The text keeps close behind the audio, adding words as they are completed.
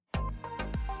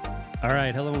All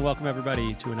right, hello and welcome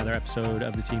everybody to another episode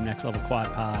of the Team Next Level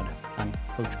Quad Pod. I'm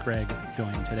Coach Greg,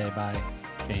 joined today by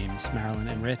James, Marilyn,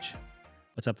 and Rich.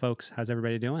 What's up, folks? How's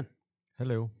everybody doing?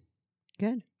 Hello.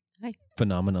 Good. Hi.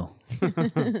 Phenomenal.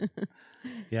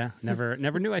 Yeah, never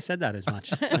knew I said that as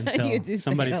much until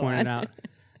somebody pointed out.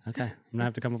 Okay, I'm gonna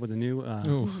have to come up with a new.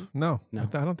 No. No.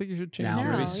 I don't think you should change. Now I'm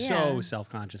gonna be No, so yeah.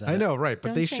 self-conscious. I know, right? But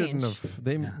Don't they change. shouldn't have.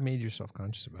 They Yeah. made you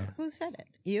self-conscious about it. Who said it?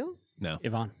 You? No,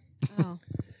 Yvonne. Oh.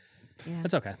 Yeah.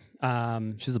 That's okay.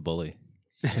 she's a bully.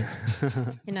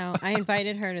 You know, I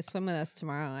invited her to swim with us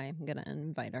tomorrow. I'm going to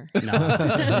invite her.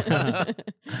 No.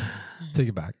 Take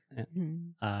it back.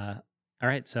 Mhm. All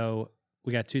right, so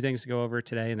we got two things to go over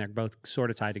today, and they're both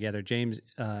sort of tied together. James,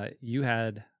 you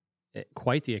had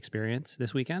quite the experience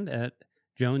this weekend at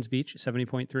Jones Beach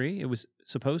 70.3. It was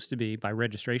supposed to be, by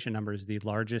registration numbers, the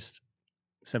largest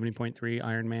 70.3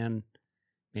 Ironman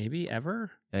maybe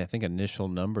ever. I think initial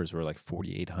numbers were like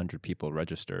 4,800 people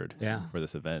registered Yeah. for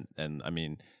this event. And I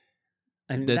mean,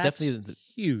 And They're that's definitely-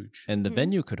 huge. and the Mhm.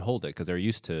 venue could hold it because they're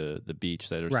used to the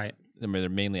beach. Right. I mean, they're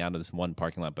mainly out of this one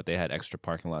parking lot, but they had extra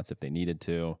parking lots if they needed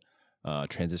to.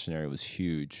 Transition area was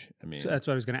huge. I mean, So that's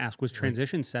what I was going to ask. Was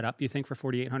transition set up, you think, for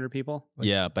 4,800 people?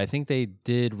 yeah, but I think they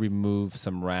did remove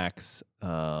some racks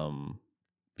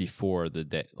before the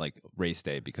day, like race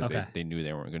day, because Okay. they knew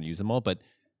they weren't going to use them all. But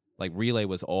like relay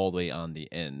was all the way on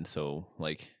the end, so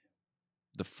like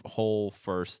the whole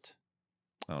first,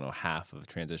 I don't know, half of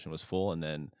transition was full, and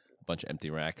then a bunch of empty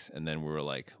racks, and then we were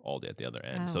like all day at the other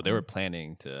end. So they Oh. were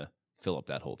planning to fill up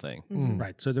that whole thing. Mhm.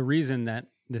 Right. So the reason that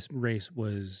this race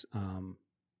was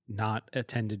not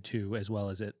attended to as well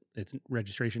as its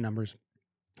registration numbers,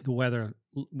 the weather,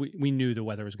 we knew the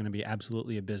weather was going to be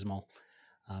absolutely abysmal,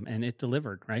 and it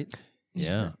delivered, right?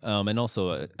 Yeah, and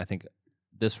also I think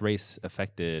this race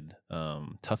affected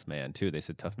Tough Man too. They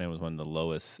said Tough Man was one of the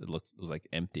lowest. It was like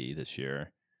empty this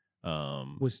year.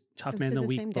 Was Tough Was Man it the the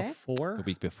week same day? before? The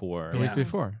week before, The Yeah. week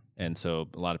before. and so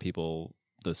a lot of people,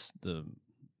 the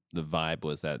vibe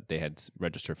was that they had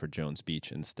registered for Jones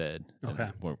Beach instead. and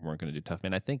Okay. weren't going to do Tough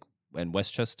Man. I think, and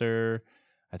Westchester.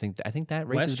 I think that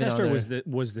race has been on Westchester there.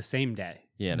 was the same day,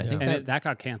 Yeah, and I Yeah. think and that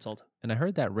got canceled. and I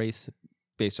heard that race,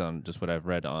 based on just what I've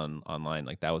read online,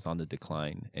 like that was on the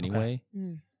decline anyway.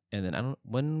 Mm. And then I don't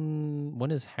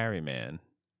when is Harryman?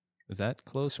 Is that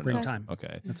close? or no? Springtime.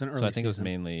 Okay. That's an early So I think it was season.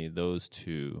 mainly those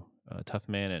two, Tough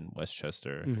Man and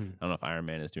Westchester. Mhm. I don't know if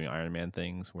Ironman is doing Ironman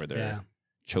things where they're Yeah.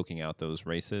 choking out those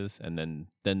races, and then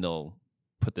they'll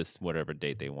put this whatever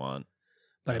date they want.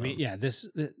 But I mean, yeah,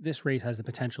 this race has the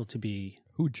potential to be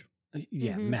Huge.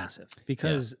 Mhm. massive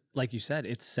because, like you said,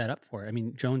 it's set up for it. I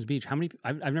mean, Jones Beach. How many?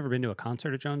 I've never been to a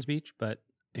concert at Jones Beach, but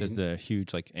There's a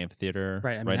huge like amphitheater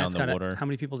right. I mean, right on that's the gotta- water. How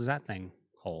many people does that thing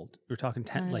hold? We're talking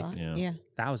A like lot. Yeah. Yeah.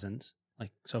 thousands.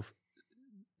 Like so,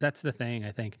 that's the thing.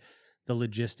 I think the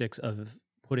logistics of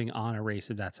putting on a race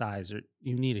of that size,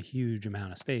 you need a huge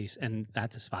amount of space, and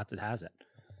that's a spot that has it.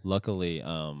 Luckily,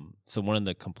 so one of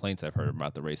the complaints I've heard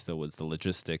about the race though was the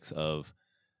logistics of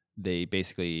they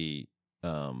basically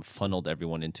funneled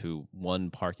everyone into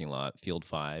one parking lot, field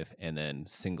 5, and then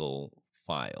single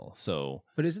file. So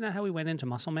But isn't that how we went into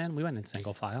Muscle Man? We went in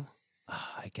single file.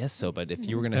 I guess so. But if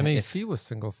you were gonna, if, NAC was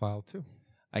single file too.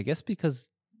 I guess because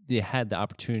they had the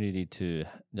opportunity to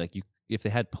like if they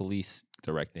had police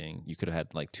directing, you could have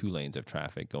had like 2 lanes of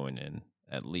traffic going in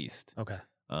at least. Okay.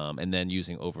 And then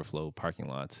using overflow parking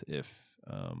lots if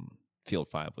field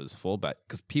 5 was full. But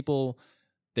because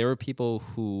there were people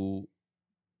who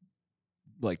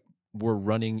like were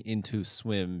running into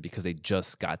swim because they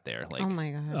just got there, like Oh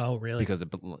my God. Oh, really? because it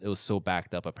was so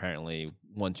backed up. Apparently,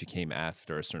 once you came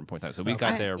after a certain point in time, so we Okay.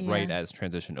 got there right Yeah. as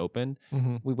transition opened.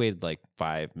 Mm-hmm. We waited like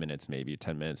 5 minutes, maybe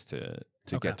 10 minutes to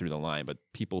Okay. get through the line. But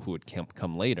people who would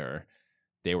come later,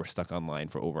 they were stuck online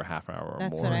for over half an hour or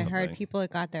That's more. what or I heard. something. People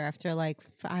that got there after like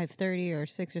 5:30 or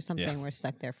 6 or something were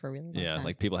stuck there for a really long Yeah, time.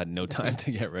 like people had no That's time it.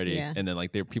 to get ready, Yeah. and then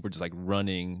like people were just like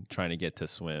running, trying to get to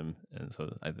swim, and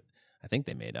so I think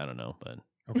they made. I don't know, but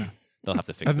Okay. they'll have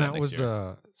to fix And that that next was year.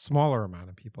 a smaller amount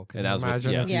of people. Can And you that was with-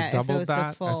 imagine yeah. if Yeah, you if it doubled was the that?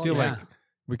 I full- feel Yeah.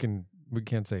 like we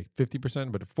can't say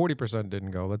 50%, but if 40%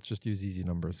 didn't go, let's just use easy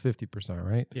numbers. 50%,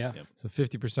 right? Yeah. Yep. So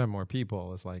 50% more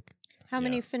people is like, How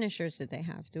many Yeah. finishers did they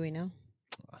have? Do we know?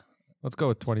 let's go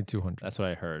with 2,200. That's what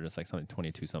I heard. It's like something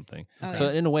 22 something. Oh, So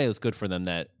yeah. in a way, it was good for them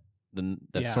that that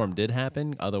Yeah. storm did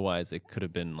happen. Otherwise, it could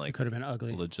have been It like could have been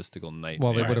ugly. logistical nightmare.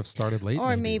 Well, they Right. would have started late.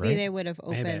 Or maybe right? they would have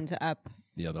Maybe. opened up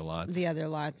the other lots. the other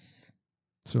lots.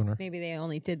 sooner. Maybe they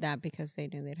only did that because they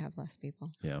knew they'd have less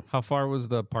people. Yeah. How far was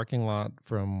the parking lot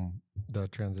from the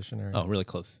transition area? Oh, really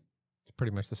close. It's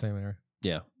pretty much the same area.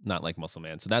 Yeah, not like Muscle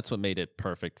Man. So that's what made it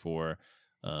perfect for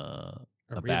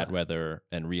a bad weather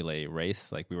and relay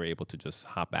race. Like we were able to just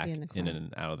hop back in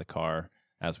and out of the car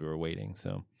as we were waiting.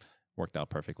 So worked out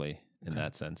perfectly in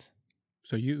that sense.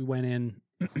 So you went in.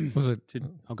 Was it?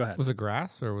 Go ahead. Was it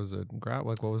grass or was it grass?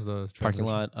 Like what was the parking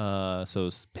lot? So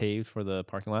it's paved for the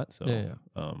parking lot. So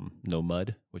no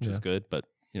mud, which is good, but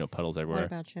puddles everywhere. What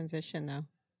about transition though?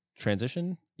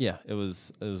 Transition? Yeah, it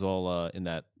was all in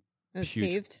that. It was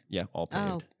paved? Yeah, all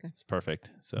paved. Oh, okay. It's perfect.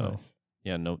 So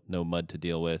yeah, no mud to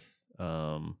deal with.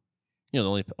 The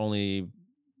only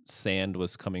sand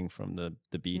was coming from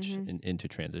the beach into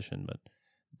transition, but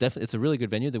definitely it's a really good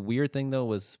venue. The weird thing though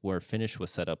was where finish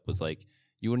was set up was like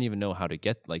you wouldn't even know how to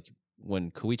get, like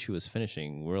when Koichi was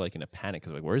finishing, we were like in a panic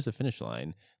because like where's the finish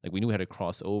line? Like we knew we had to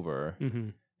cross over.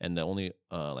 And the only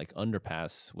like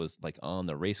underpass was like on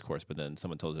the race course, but then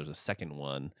someone told us there's a second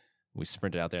one. We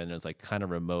sprinted out there and it was like kind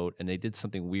of remote. And they did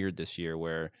something weird this year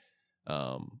where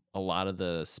a lot of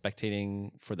the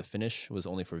spectating for the finish was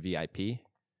only for VIP.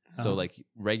 So like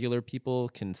regular people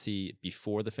can see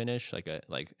before the finish, like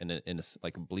in a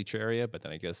like a bleacher area, but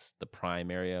then I guess the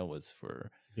prime area was for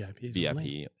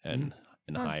VIP and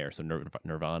higher. So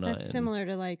Nirvana. That's similar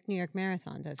to like New York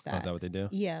Marathon does that. Oh, is that what they do?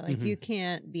 Yeah, like you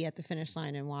can't be at the finish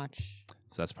line and watch.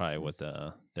 So that's probably what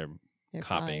they're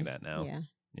copying that now. Yeah.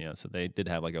 Yeah. So they did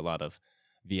have like a lot of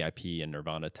VIP and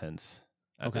Nirvana tents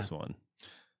at this one.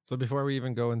 So before we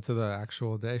even go into the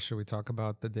actual day, should we talk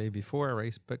about the day before,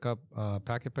 race pickup,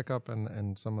 packet pickup,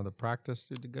 and some of the practice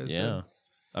that you guys did? Yeah.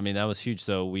 I mean, that was huge.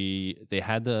 So they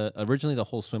had originally the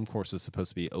whole swim course was supposed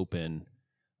to be open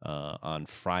on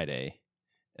Friday.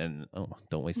 And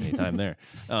don't waste any time there.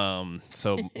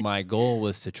 So my goal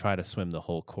was to try to swim the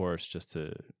whole course just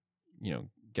to,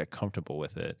 get comfortable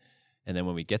with it. And then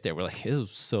when we get there, we're like, it was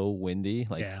so windy.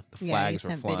 Like the flags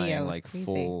were flying like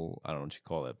full, I don't know what you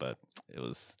call it, but it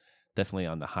was definitely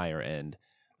on the higher end.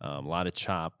 A lot of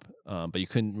chop, but you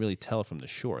couldn't really tell from the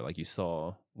shore. Like you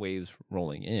saw waves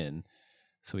rolling in.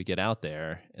 So we get out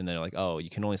there, and they're like, "Oh,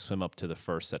 you can only swim up to the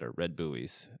first set of red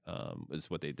buoys." Is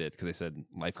what they did because they said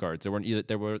lifeguards. There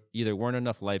weren't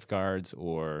enough lifeguards,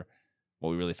 or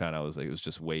what we really found out was like it was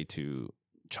just way too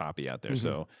choppy out there.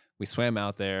 So we swam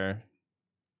out there.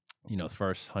 The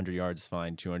first 100 yards is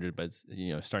fine, 200, but it's,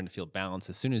 starting to feel balance.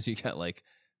 As soon as you get like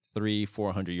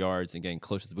 300-400 yards and getting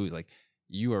closer to the buoys, like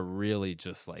you are really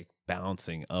just like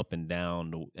bouncing up and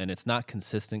down, and it's not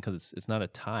consistent because it's not a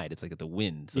tide. It's like the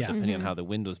wind. So depending on how the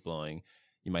wind was blowing,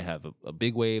 you might have a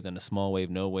big wave, then a small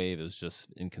wave, no wave. It was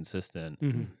just inconsistent.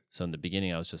 So in the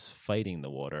beginning, I was just fighting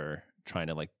the water, trying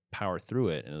to like power through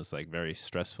it, and it was like very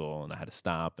stressful. And I had to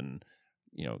stop and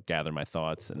gather my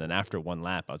thoughts. And then after one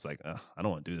lap, I was like, I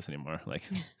don't want to do this anymore. Like,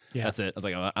 that's it. I was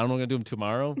like, I don't know what I'm going to do them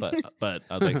tomorrow, but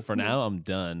I was like, for now, I'm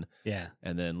done. Yeah.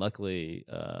 And then luckily,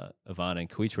 Ivana and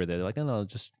Koichi were there. They're like, no,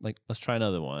 just like, let's try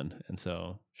another one. And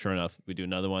so sure enough, we do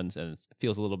another one and it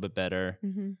feels a little bit better.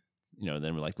 Then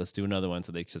we're like, let's do another one.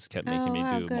 So they just kept making me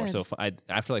do more. So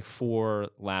after like 4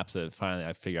 laps, finally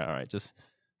I figured out, all right, just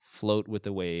float with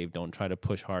the wave. Don't try to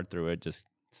push hard through it. Just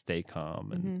stay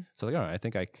calm. And so like, all right, I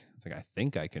think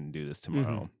I can do this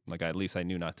tomorrow. Like at least I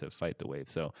knew not to fight the wave.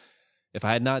 So if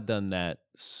I had not done that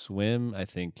swim, I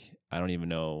don't even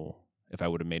know if I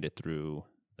would have made it through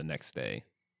the next day.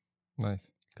 Nice.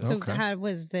 So how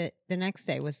was it the next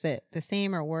day? Was it the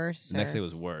same or worse? The next day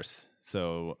was worse.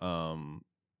 So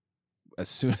as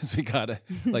soon as we got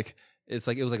like it's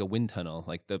like it was like a wind tunnel.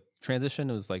 Like the transition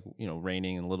was like,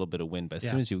 raining and a little bit of wind. But as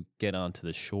soon as you get onto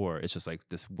the shore, it's just like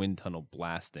this wind tunnel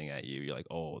blasting at you. You're like,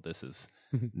 oh, this is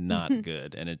not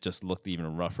good. And it just looked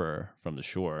even rougher from the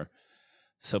shore.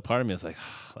 So part of me was like,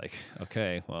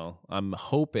 okay, well, I'm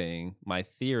hoping, my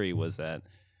theory was that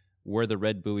where the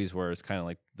red buoys were is kind of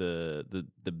like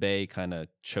the bay kind of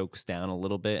chokes down a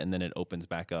little bit and then it opens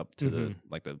back up to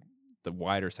the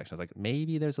wider section. I was like,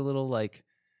 maybe there's a little like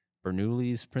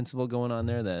Bernoulli's principle going on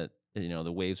there that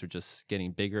the waves are just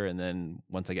getting bigger, and then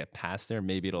once I get past there,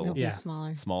 maybe it'll be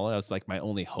smaller. That was like my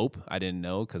only hope. I didn't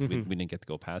know because we didn't get to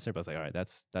go past there. But I was like, all right, I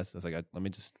was like, let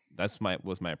me just. Was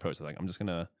my approach. I was like, I'm just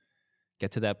gonna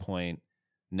get to that point,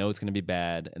 know it's gonna be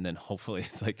bad, and then hopefully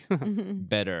it's like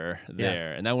better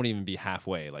there, and that won't even be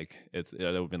halfway. Like that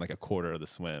would have been like a quarter of the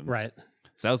swim, right?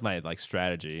 So that was my like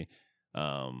strategy.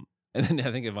 And then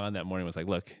I think Yvonne that morning was like,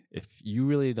 look, if you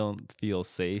really don't feel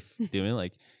safe doing it,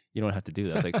 like, you don't have to do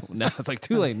that. It's like, now it's like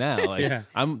too late now. Like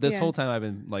this whole time I've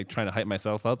been like trying to hype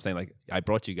myself up saying like, I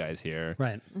brought you guys here.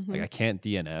 Right. Like I can't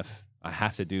DNF. I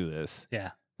have to do this.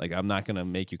 Yeah. Like I'm not going to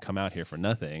make you come out here for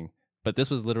nothing. But this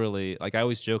was literally like, I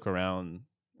always joke around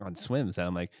on swims that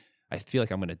I'm like, I feel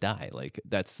like I'm going to die. Like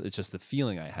it's just the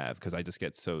feeling I have because I just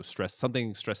get so stressed.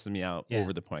 Something stresses me out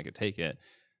over the point I could take it.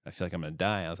 I feel like I'm gonna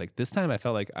die. I was like, this time I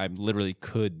felt like I literally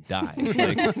could die.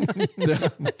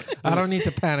 Like, I don't need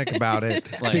to panic about it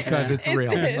Like- because it's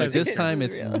real. like this time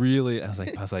It's it's real. really. I was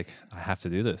like, I have to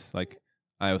do this. Like,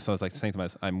 I was like saying to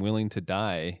myself, I'm willing to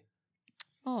die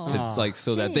Oh, to Aw. like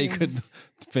so that they could James.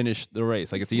 finish the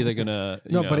race. Like, it's either gonna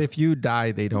No, but if you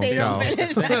die, they don't They go. don't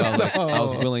finish I was, like, So- I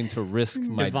was willing to risk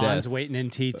my Yvonne's death. waiting in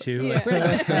T2. Yeah. Like, where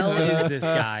the hell is this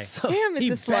guy? damn, He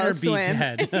it's a slow better be swim.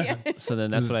 dead. Yeah. So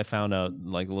then that's what I found out,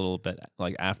 like a little bit,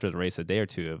 like after the race, a day or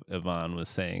two, Yvonne was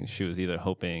saying she was either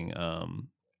hoping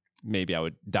maybe I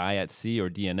would die at sea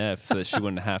or DNF so that she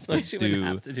wouldn't have to, She wouldn't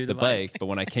have to do the the bike. But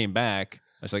when I came back,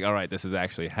 I was like, all right, this is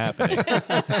actually happening.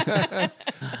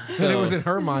 So it was in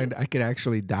her mind, I could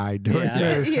actually die doing Yeah.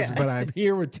 this, Yeah. but I'm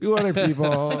here with 2 other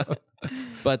people.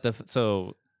 But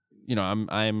so, I'm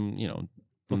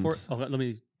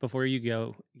Before you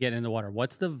go get in the water,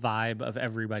 what's the vibe of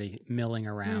everybody milling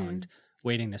around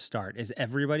waiting to start? Is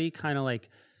everybody kind of like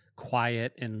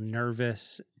quiet and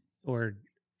nervous, or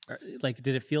like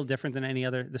did it feel different than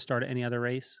the start of any other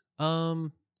race?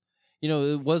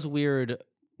 It was weird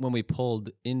when we pulled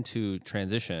into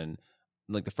transition.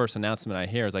 Like the first announcement I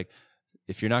hear is like,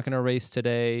 if you're not going to race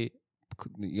today,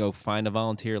 find a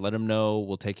volunteer, let them know,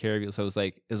 we'll take care of you. So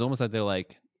it's almost like they're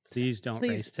like Please don't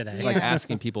Please. race today. like Yeah.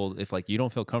 asking people if like you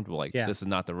don't feel comfortable, like Yeah. this is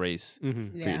not the race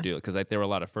Mhm. for you Yeah. to do it, because like there were a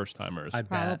lot of first timers I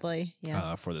bet. Probably.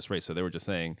 Yeah. for this race, so they were just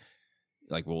saying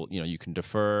like, well, you can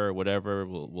defer, whatever,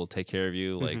 we'll take care of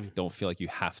you. Like, Mhm. don't feel like you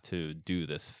have to do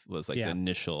this. Was like Yeah. the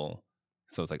initial.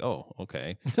 So it's like, oh,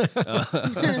 okay.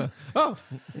 Oh,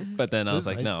 But then I was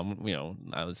This like, is no,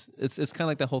 it's kind of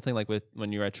like the whole thing, like with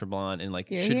when you're at Treblon and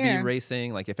like You're should here. be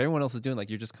racing. Like if everyone else is doing, like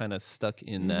you're just kind of stuck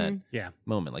in that Yeah.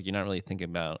 moment. Like you're not really thinking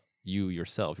about you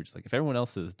yourself. You're just like, if everyone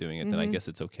else is doing it, then I Mhm. guess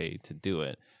it's okay to do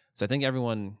it. So I think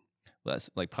everyone was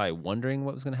like probably wondering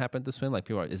what was going to happen at the swim. Like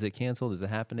people are, is it canceled? Is it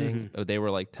happening? Or they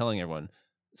were like telling everyone,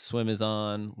 swim is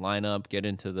on, line up, get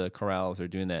into the corrals. They're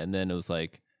doing that. And then it was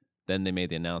like, then they made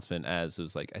the announcement as it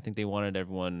was like, I think they wanted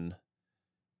everyone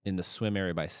in the swim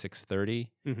area by 6:30.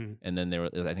 Mm-hmm. And then I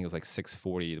think it was like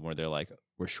 6:40 where they're like,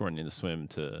 we're shortening the swim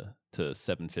to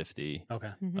 7:50.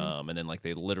 Okay. Mhm. And then like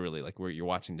they literally like where you're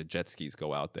watching the jet skis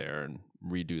go out there and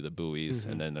redo the buoys,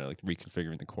 Mhm. and then they're like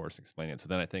reconfiguring the course, explaining it. So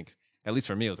then I think, at least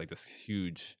for me, it was like this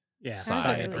huge, Yeah. Sigh That's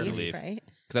a of relief, relief. right?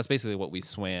 because that's basically what we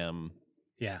swam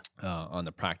Yeah. on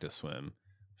the practice swim.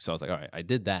 So I was like, all right, I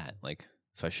did that, like,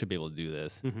 so I should be able to do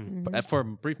this. Mm-hmm. But for a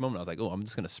brief moment, I was like, oh, I'm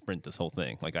just gonna sprint this whole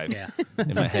thing. Like Yeah.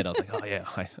 in my head, I was like, oh yeah,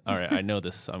 all right, I know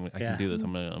this. I Yeah. can do this.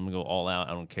 I'm gonna go all out.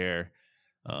 I don't care.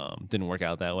 Didn't work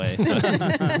out that way.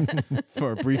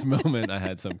 For a brief moment, I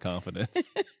had some confidence.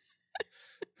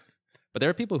 But there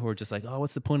are people who are just like, oh,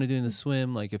 what's the point of doing the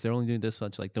swim? Like, if they're only doing this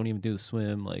much, like, don't even do the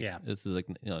swim. Like, Yeah. this is like,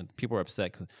 people are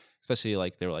upset, 'cause especially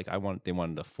like they were like, they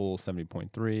wanted a full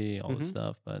 70.3, all this Mhm.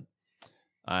 stuff. But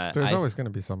there's I always going to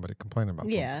be somebody complaining about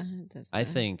Yeah. it does I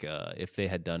matter. think if they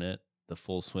had done it the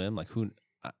full swim, like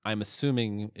I'm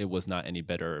assuming it was not any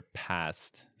better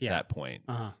past Yeah. that point.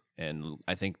 Uh-huh. And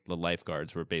I think the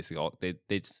lifeguards were basically all they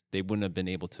wouldn't have been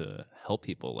able to help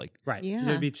people, like, Right. Yeah.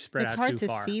 It'd be spread It's out hard too to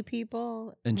far. see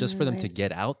people. and just in for the them to waves.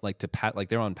 get out, like like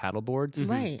they're on paddle boards, Mhm.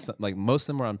 Right. So, like most of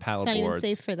them were on paddle It's not even boards,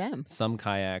 safe for them. some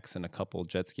kayaks, and a couple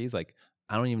jet skis. Like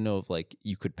I don't even know if like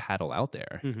you could paddle out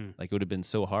there. Mm-hmm. Like it would have been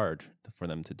so hard for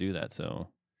them to do that. So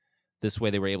this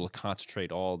way they were able to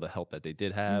concentrate all the help that they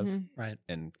did have Mhm. Right.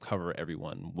 and cover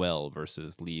everyone well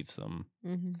versus leave some,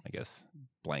 Mhm. I guess,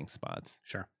 blank spots.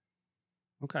 Sure.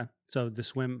 Okay. So the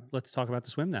swim, let's talk about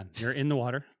the swim then. You're in the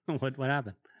water. What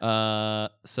happened?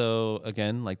 So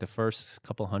again, like the first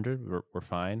couple hundred were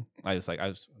fine. I was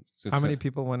just How many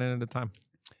people went in at a time?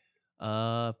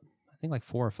 I think like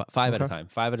 4 or 5 at a Okay. time.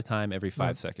 5 at a time every 5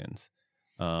 Right. seconds.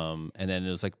 And then it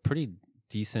was like pretty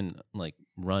decent like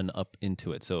run up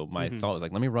into it. So my Mhm. thought was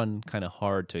like, let me run kind of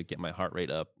hard to get my heart rate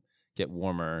up, get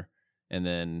warmer, and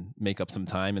then make up some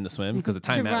time in the swim because the To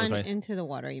time matters, run right? into the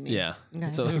water, you mean? Yeah. Okay.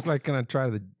 So It was like going to try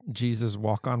the Jesus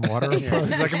walk on water Yeah. approach.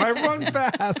 Like, if I run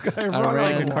fast, can I I run like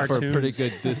ran in on water? for a pretty cartoons.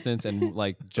 good distance and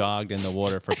like jogged in the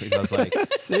water for. I was like,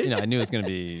 See? I knew it was gonna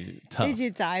be tough. Did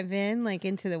you dive in like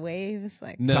into the waves?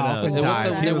 Like No, Dolphin there,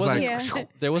 dive. He there was wasn't.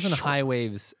 like, There wasn't high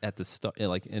waves at the start,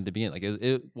 like in the beginning.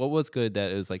 Like what was good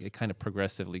that it was like it kind of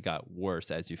progressively got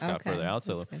worse as you got Okay, further out.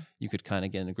 So that's good. you could kind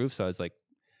of get in a groove. So I was like,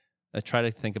 I try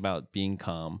to think about being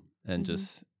calm and Mhm.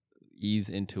 just ease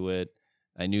into it.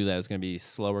 I knew that I was going to be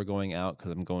slower going out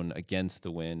because I'm going against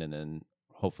the wind, and then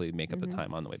hopefully make up the Mhm.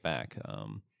 time on the way back.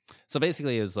 So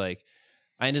basically, it was like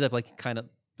I ended up like kind of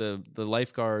the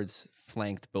lifeguards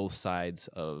flanked both sides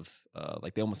of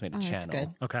like they almost made a Oh, that's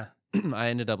channel. good. Okay. I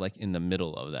ended up like in the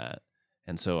middle of that,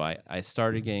 And so I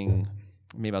started getting,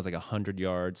 maybe I was like 100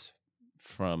 yards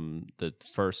from the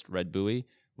first red buoy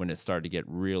when it started to get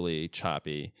really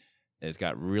choppy. It's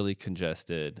got really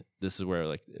congested. This is where,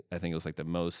 like, I think it was like the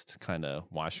most kind of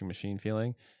washing machine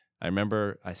feeling. I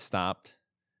remember I stopped.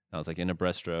 I was like in a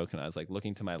breaststroke, and I was like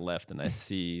looking to my left, and I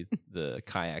see the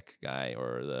kayak guy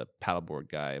or the paddleboard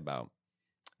guy about,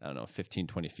 I don't know, 15,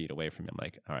 20 feet away from me. I'm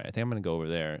like, all right, I think I'm going to go over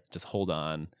there. Just hold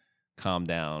on, calm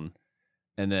down.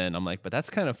 And then I'm like, but that's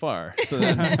kind of far. So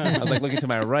then I was like looking to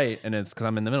my right, and it's because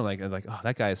I'm in the middle. I'm like, oh,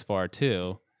 that guy is far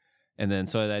too. And then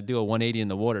so I do a 180 in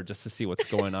the water just to see what's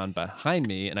going on behind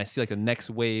me, and I see like the next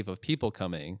wave of people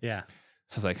coming. Yeah.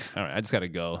 So I was like, all right, I just got to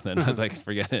go. Then I was like,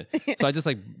 forget it. So I just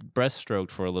like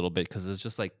breaststroked for a little bit because it's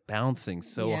just like bouncing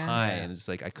so high, and it's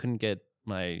like I couldn't get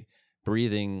my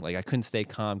breathing, like I couldn't stay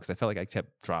calm because I felt like I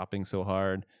kept dropping so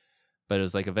hard. But it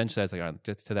was like eventually I was like, all right,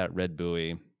 get to that red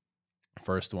buoy.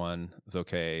 First one was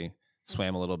okay.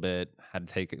 Swam a little bit. Had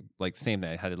to take like same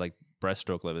thing. I had to like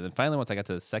breaststroke a little bit. And finally, once I got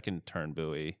to the second turn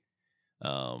buoy,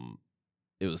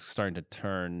 it was starting to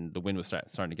turn. The wind was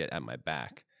starting to get at my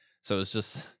back. So it was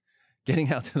just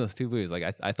getting out to those two buoys. Like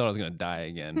I thought I was gonna die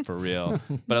again for real.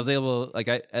 But I was able, like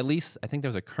at least I think there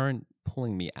was a current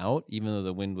pulling me out, even though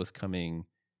the wind was coming.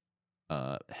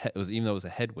 Even though it was a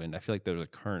headwind, I feel like there was a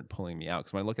current pulling me out.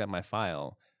 Because when I look at my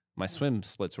file, my swim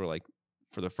splits were like,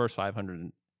 for the first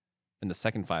 500 and the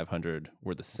second 500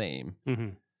 were the same. Mm-hmm.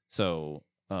 So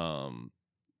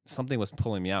something was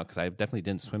pulling me out because I definitely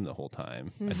didn't swim the whole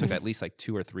time. I took at least like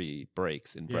 2 or 3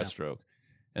 breaks in breaststroke.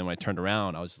 And when I turned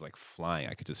around, I was just like flying.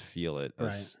 I could just feel it. I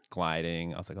was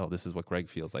gliding. I was like, oh, this is what Greg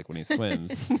feels like when he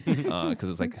swims. Because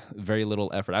it's like very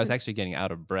little effort. I was actually getting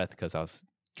out of breath because I was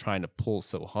trying to pull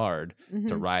so hard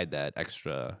to ride that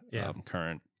extra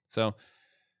current. So,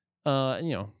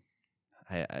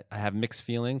 I have mixed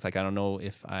feelings. Like, I don't know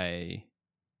if I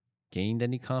gained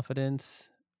any confidence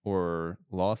or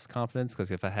lost confidence.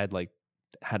 Because if I had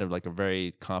a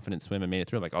very confident swim and made it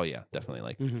through, I'm like, oh yeah, definitely.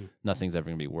 Like nothing's ever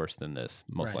gonna be worse than this.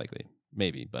 Most likely,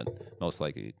 maybe, but most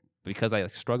likely because I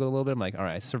like struggled a little bit. I'm like, all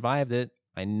right, I survived it.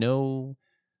 I know,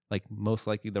 like most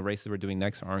likely the races we're doing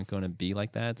next aren't going to be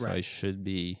like that, so I should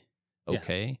be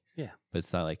okay. Yeah. But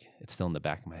it's not like it's still in the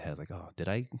back of my head. Like, oh, did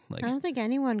I like? I don't think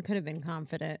anyone could have been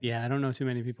confident. Yeah, I don't know too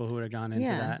many people who would have gone into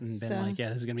that and been like, yeah,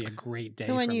 this is gonna be a great day.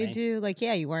 So when for you me. do like,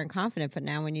 you weren't confident, but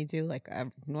now when you do like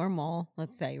a normal,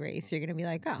 let's say, race, you're gonna be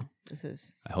like, oh, this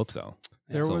is. I hope so.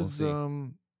 There was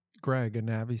Greg, a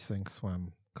Navisync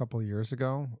swim a couple of years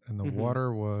ago, and the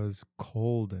water was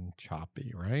cold and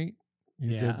choppy, right?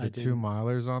 You did the 2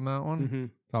 milers on that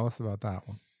one. Tell us about that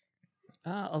one.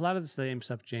 A lot of the same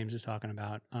stuff James is talking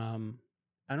about.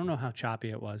 I don't know how choppy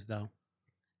it was, though.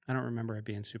 I don't remember it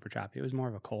being super choppy. It was more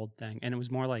of a cold thing. And it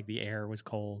was more like the air was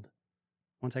cold.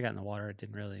 Once I got in the water,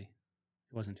 it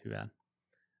wasn't too bad.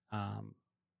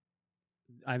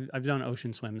 I've done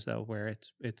ocean swims, though, where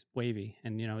it's wavy.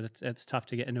 And, it's tough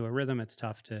to get into a rhythm. It's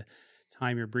tough to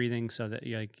time your breathing so that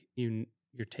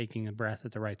you're taking a breath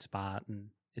at the right spot.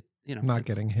 And, not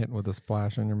getting hit with a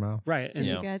splash in your mouth. Right. And,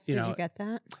 Did you get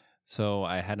that? So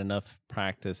I had enough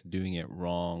practice doing it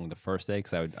wrong the first day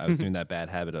because I was doing that bad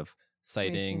habit of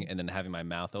sighting and then having my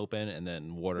mouth open and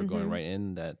then water going right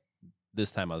in. That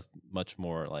this time I was much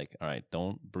more like, all right,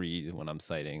 don't breathe when I'm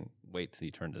sighting. Wait till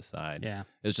you turn to the side. Yeah.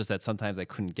 It was just that sometimes I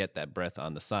couldn't get that breath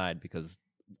on the side because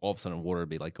all of a sudden water would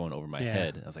be like going over my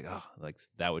head. And I was like, oh, like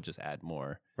that would just add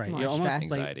more. Right. More you almost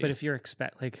anxiety. But if you're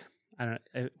I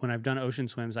don't. When I've done ocean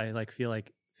swims, I feel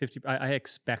like 50. I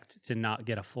expect to not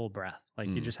get a full breath. Like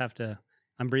you just have to.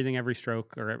 I'm breathing every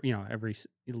stroke or every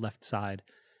left side,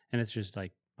 and it's just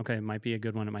like, okay, it might be a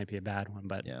good one, it might be a bad one,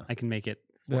 but I can make it.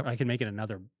 I can make it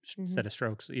another set of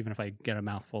strokes, even if I get a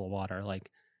mouthful of water. Like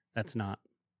that's not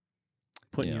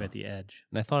putting you at the edge.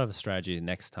 And I thought of a strategy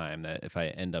next time that if I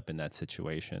end up in that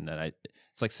situation,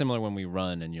 it's like similar when we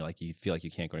run and you feel like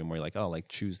you can't go anymore. You're like, oh, like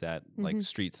choose that like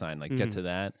street sign, like get to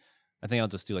that. I think I'll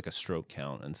just do like a stroke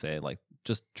count and say like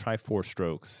just try 4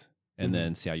 strokes and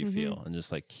then see how you feel and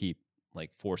just like keep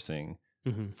like forcing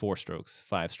 4 strokes,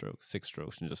 5 strokes, 6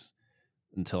 strokes, and just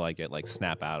until I get like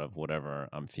snap out of whatever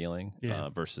I'm feeling.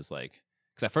 Versus like,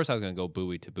 because at first I was gonna go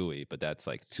buoy to buoy, but that's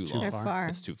like too long. Far.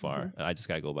 It's too far. I just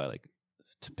gotta go by like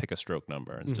to pick a stroke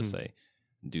number and just say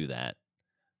do that,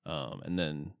 and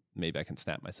then maybe I can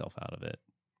snap myself out of it.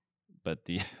 But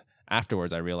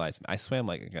afterwards, I realized I swam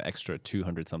like an extra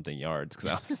 200 something yards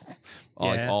because I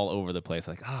was all over the place.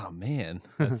 Like, oh man,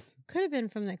 could have been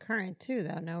from the current too,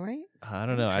 though. No, right? I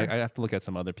don't know. Sure. I have to look at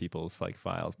some other people's like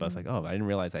files, but I was like, oh, I didn't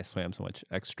realize I swam so much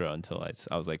extra until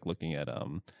I was like looking at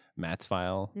Matt's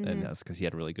file, and that's because he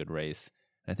had a really good race.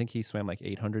 I think he swam like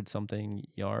 800 something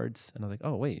yards. And I was like,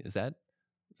 oh, wait, is that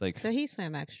like. So he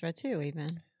swam extra too, even.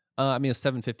 I mean, it was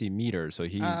 750 meters. So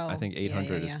I Oh, think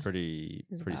 800 is yeah. pretty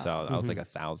About- solid. I was like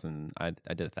 1,000. I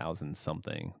did 1,000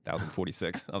 something,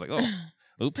 1,046. I was like,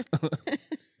 oh, oops.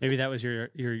 Maybe that was your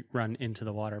run into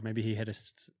the water. Maybe he hit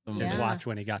his Yeah. watch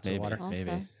when he got to the water. Also.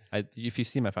 Maybe. If you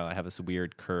see my file, I have this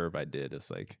weird curve I did.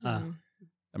 It's like, I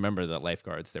remember the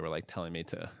lifeguards, they were like telling me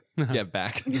to get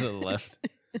back to the left.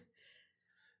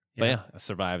 But yeah, I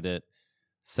survived it.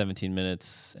 17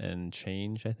 minutes and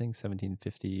change, I think,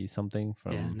 1750 something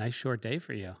from. Nice short day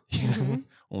for you.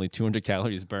 Only 200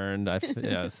 calories burned. I was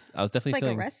definitely It's like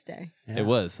feeling a rest day. Yeah. It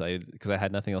was because I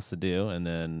had nothing else to do, and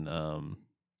then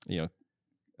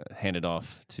handed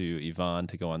off to Yvonne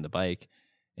to go on the bike,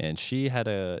 and she had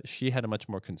a much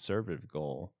more conservative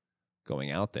goal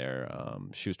going out there.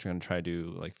 She was going to try to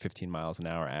do like 15 miles an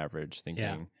hour average,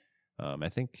 thinking. I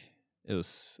think it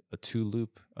was a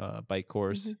 2-loop bike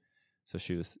course. Mm-hmm. So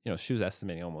she was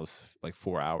estimating almost like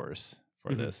 4 hours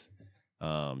for this.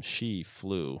 She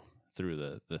flew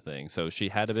through the thing. So she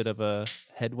had a bit of a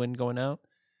headwind going out,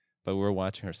 but we were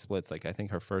watching her splits. Like I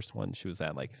think her first one, she was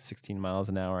at like 16 miles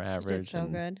an hour average. She did so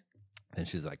good. And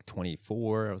she's like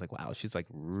 24. I was like, wow, she's like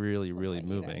really, really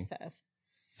moving.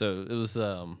 So it was,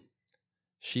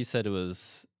 she said it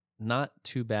was not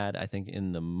too bad, I think,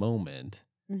 in the moment.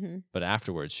 Mm-hmm. But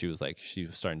afterwards, she was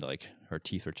starting to like, her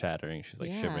teeth were chattering. She was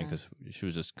like shivering because she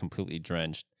was just completely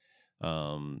drenched.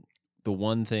 The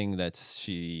one thing that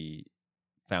she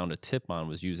found a tip on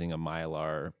was using a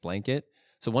Mylar blanket.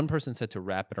 So one person said to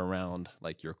wrap it around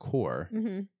like your core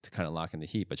to kind of lock in the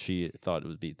heat, but she thought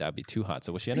that'd be too hot.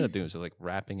 So what she ended up doing was just like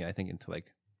wrapping it, I think, into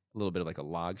like a little bit of like a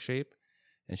log shape,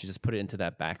 and she just put it into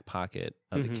that back pocket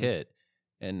of the kit.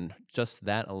 And just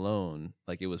that alone,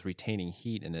 like it was retaining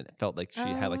heat, and it felt like she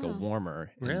had like a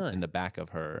warmer in the back of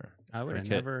her. I would have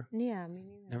kit. never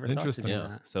thought to Interesting. do Yeah.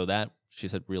 that. So that, she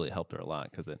said, really helped her a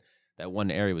lot because that one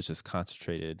area was just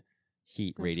concentrated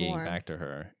heat radiating warm. back to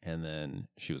her, and then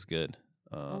she was good.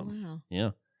 Oh, wow.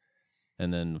 Yeah.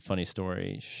 And then funny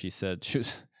story, she said she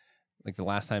was like the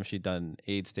last time she'd done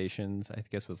aid stations, I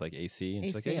guess was like AC. And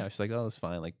she's like, yeah. She's like, oh, it's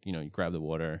fine. Like, you grab the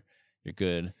water, you're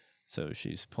good. So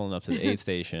she's pulling up to the aid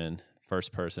station.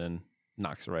 First person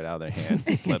knocks it right out of their hand,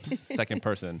 slips. Second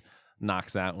person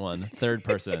knocks that one. Third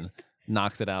person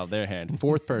knocks it out of their hand.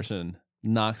 Fourth person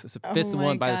knocks. So fifth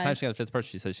one. By the time she got the fifth person,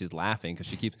 she says she's laughing because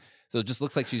she keeps. So it just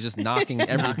looks like she's just knocking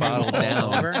every bottle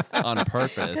down on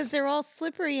purpose. Because they're all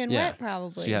slippery and wet,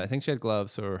 probably. I think she had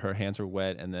gloves, so her hands were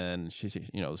wet, and then she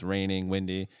it was raining,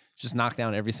 windy. She just knocked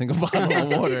down every single bottle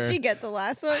of water. Did she get the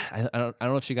last one? I don't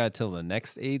know if she got it till the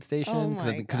next aid station. Oh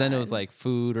my Because then it was like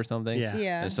food or something.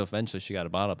 Yeah. And so eventually she got a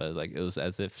bottle, but like it was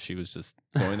as if she was just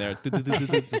going there,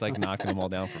 just like knocking them all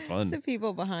down for fun. The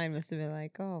people behind must have been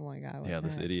like, "Oh my god, what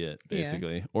This the heck?" idiot,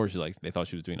 basically. Or they thought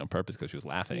she was doing it on purpose because she was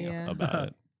laughing about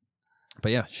it.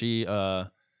 But yeah, she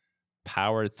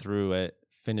powered through it,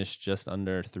 finished just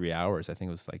under 3 hours. I think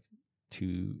it was like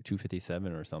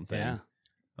 2:57 or something. Yeah.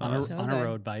 On a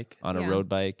road bike. On a road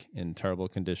bike in terrible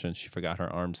conditions. She forgot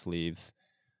her arm sleeves.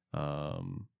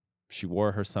 She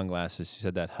wore her sunglasses. She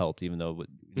said that helped, even though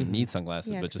you didn't need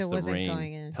sunglasses, but just the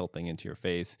rain pelting into your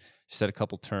face. She said a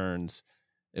couple turns.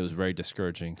 It was very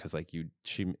discouraging because like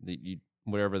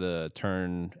whatever the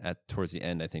turn at towards the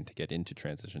end, I think to get into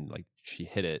transition, like she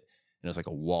hit it and it was like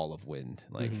a wall of wind.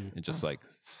 Like it just like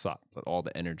sucked all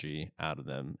the energy out of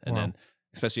them. And then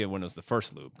especially when it was the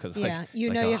first loop, because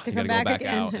you have to come back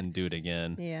out and do it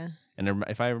again. Yeah. And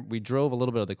we drove a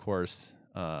little bit of the course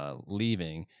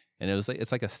leaving, and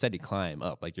it's like a steady climb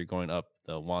up. Like you're going up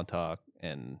the Wantock,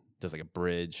 and there's like a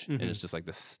bridge, and it's just like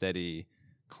the steady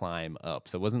climb up.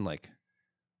 So it wasn't like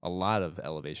a lot of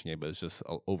elevation yet, but it's just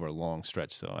over a long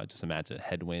stretch. So I just imagine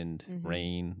headwind,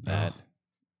 rain, that.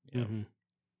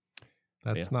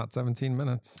 That's not 17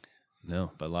 minutes.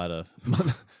 No, but a lot of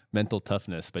mental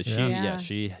toughness. But she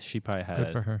probably had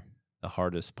good for her. The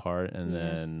hardest part. And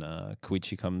then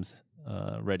Koichi comes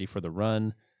ready for the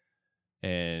run.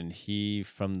 And he,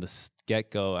 from the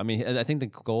get-go, I mean, I think the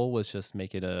goal was just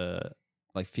make it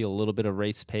feel a little bit of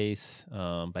race pace.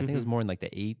 But I think it was more in like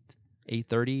the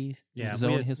 8:30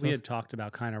 zone. We had talked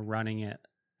about kind of running it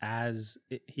as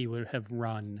he would have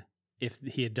run if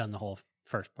he had done the whole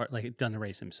first part, like done the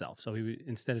race himself. So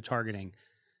instead of targeting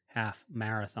half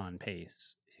marathon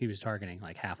pace, he was targeting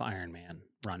like half Ironman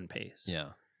run pace. Yeah.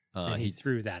 He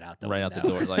threw that out out the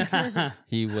door. Like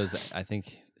he was, I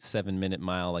think, 7-minute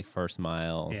mile, like first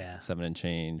mile, 7 and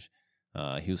change.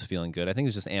 He was feeling good. I think he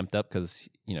was just amped up because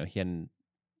he hadn't,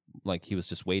 like he was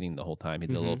just waiting the whole time. He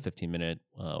did a little 15-minute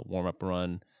warm up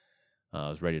run. I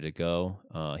was ready to go.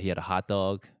 He had a hot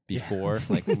dog before,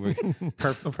 like we were,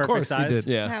 perfect size.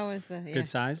 Yeah, How was the Good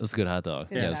size. it was a good hot dog.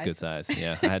 Good Yeah, it was size. good size.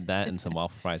 Yeah, I had that and some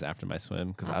waffle fries after my swim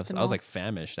because I was Optimal. like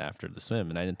famished after the swim,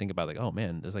 and I didn't think about like, oh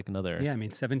man, there's like another. Yeah, I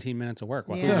mean, 17 minutes of work.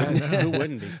 What, Yeah. who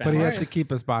wouldn't be fast? But he had to course. keep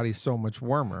his body so much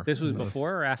warmer. This was in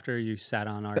before or after you sat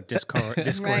on our Discord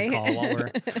Right. call while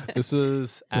we're This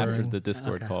was after During. the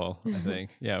Discord Okay. call, I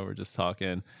think. Yeah, we're just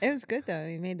talking. It was good though.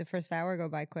 You made the first hour go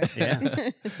by quick. Yeah.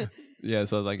 Yeah,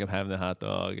 so like I'm having the hot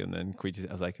dog, and then Queechy,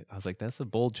 I was like, that's a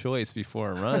bold choice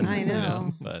before a run. I you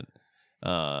know. But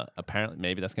apparently,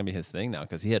 maybe that's gonna be his thing now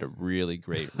because he had a really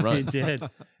great run. he did.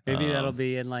 Maybe that'll Um,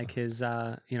 be in like his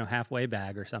halfway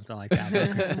bag or something like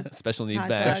that. Special needs Hot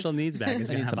bag. dog. Special needs bag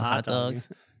is I gonna need have some a hot dog. dogs.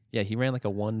 Yeah, he ran like a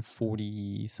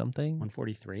 140 something.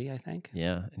 143, I think.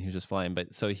 Yeah, and he was just flying.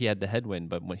 But so he had the headwind,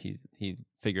 but when he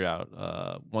figured out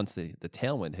once the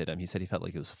tailwind hit him, he said he felt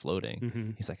like he was floating.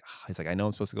 Mm-hmm. He's like, I know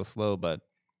I'm supposed to go slow, but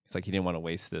it's like he didn't want to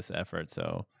waste this effort,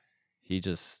 so he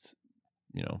just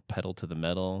pedaled to the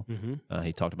metal. Mm-hmm.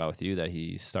 He talked about with you that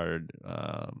he started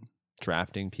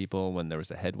drafting people when there was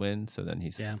a headwind, so then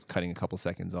he's cutting a couple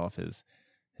seconds off his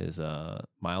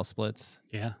mile splits.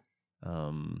 Yeah.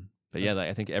 But yeah, like,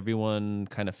 I think everyone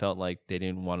kind of felt like they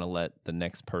didn't want to let the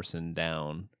next person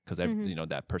down because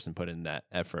that person put in that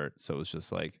effort. So it was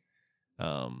just like,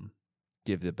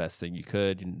 give the best thing you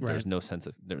could. And Right. There's no sense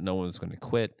of no one was going to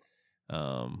quit.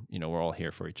 We're all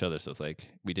here for each other. So it's like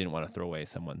we didn't want to throw away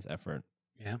someone's effort.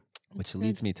 Yeah. Which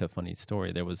leads me to a funny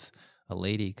story. There was a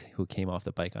lady who came off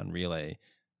the bike on relay,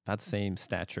 about the same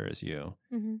stature as you,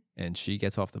 Mm-hmm. and she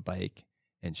gets off the bike.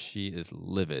 And she is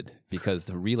livid because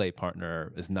the relay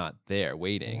partner is not there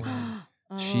waiting.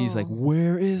 She's like,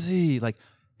 "Where is he?" Like,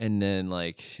 and then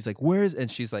like she's like, "Where's?" And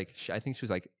she's like, I think she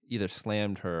was like either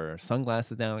slammed her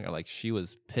sunglasses down or like she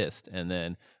was pissed. And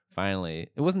then finally,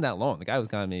 it wasn't that long. The guy was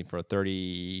gone me for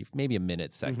 30, maybe a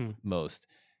minute, second most,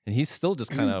 and he's still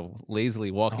just kind of lazily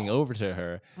walking over to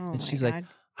her, Oh and my she's God. like,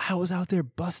 "I was out there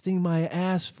busting my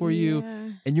ass for you, Yeah.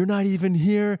 and you're not even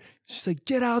here." She's like,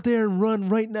 "Get out there and run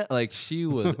right now!" Like she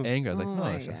was angry. I was like, Oh "Oh,"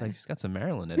 my she's God. like, "She's got some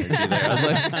Maryland energy there."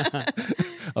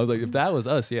 I was like, if that was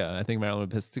us, yeah, I think Maryland would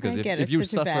be pissed because I get if it. you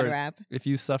Such a bad suffered, rap. if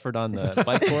you suffered on the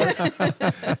bike course,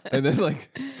 and then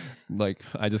like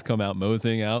I just come out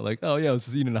moseying out, like, "Oh yeah, I was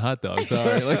just eating a hot dog.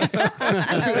 Sorry." Like,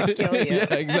 I would kill you.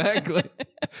 Yeah, exactly.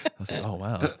 I was like, "Oh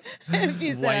wow." If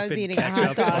you said I was Wiping eating a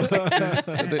hot ketchup.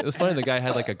 dog. It was funny. The guy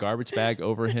had like a garbage bag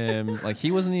over him. Like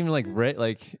he wasn't even like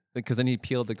because then he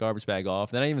peeled the garbage bag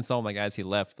off. Then I even saw him like as he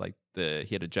left, like he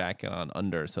had a jacket on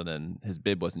under, so then his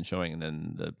bib wasn't showing. And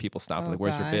then the people stopped Oh, like,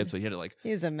 "Where's your bib?" God. So he had to like.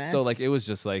 He was a mess. So like it was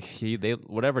just like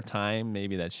whatever time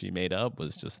maybe that she made up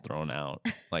was just thrown out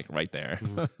like right there.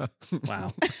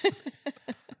 Wow.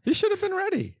 He should have been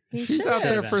ready. He She's out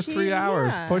there should've. for 3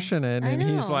 hours Yeah, pushing it, I and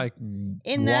he's know. like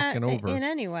in that walking over. in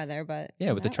any weather, but Yeah,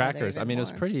 in with the that weather trackers. I even mean, it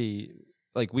was more. pretty.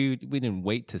 Like we didn't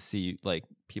wait to see like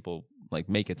people like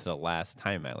make it to the last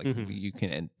time at like you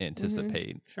can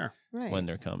anticipate Sure. right. when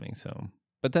they're coming. So,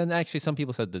 but then actually, some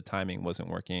people said the timing wasn't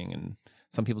working, and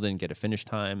some people didn't get a finish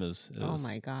time. It was Oh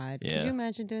my God! Could yeah. you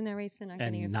imagine doing that race and not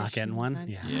getting a And not finish getting one? time?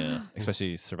 Yeah. yeah,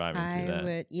 especially surviving through I that.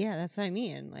 would. Yeah, that's what I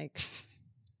mean. Like,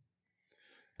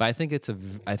 But I think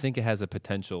I think it has a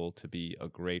potential to be a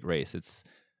great race. It's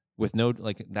with no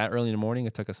like that early in the morning.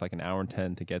 It took us like an hour and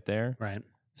 10 to get there. Right.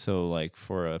 So like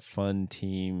for a fun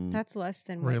team, that's less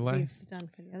than what Relay? we've done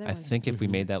for the other I ones. think if we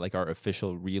made that like our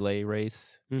official relay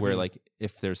race, where Mhm. like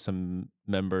if there's some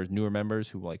newer members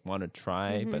who like want to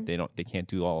try, but they can't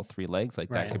do all 3 legs,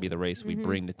 like Right. that could be the race. We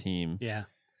bring the team, Yeah.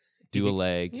 do You a could-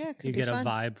 leg, yeah, it could You be get fun. a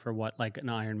vibe for what like an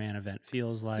Ironman event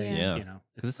feels like. Yeah. You know,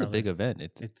 because it's a big event.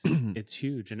 It's It's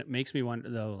huge, and it makes me wonder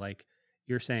though. Like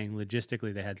you're saying,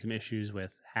 logistically, they had some issues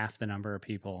with half the number of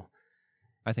people.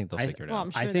 I think they'll figure it well, out.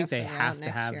 I'm sure I think they'll they figure it out have to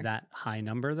next have year. that high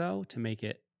number though to make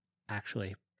it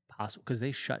actually possible because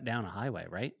they shut down a highway,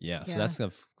 right? Yeah, so Yeah. that's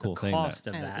the cool the thing. cost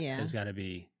of Uh, that yeah. has got to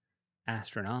be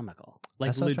astronomical. Like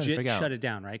That's what I was trying to legit figure out. shut it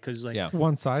down, right? Because like Yeah.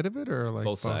 One side of it, or like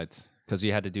both sides, because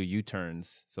you had to do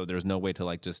U-turns, so there's no way to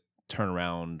like just turn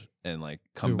around and like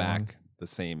come Do back one. the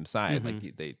same side.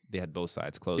 Like they had both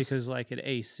sides closed. because like at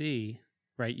AC,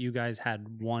 right? You guys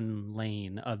had one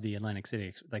lane of the Atlantic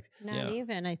City, like Not Yeah.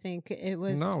 even. I think it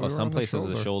was. No, well, we were some on the places the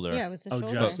shoulder. shoulder. Yeah, it was the Oh,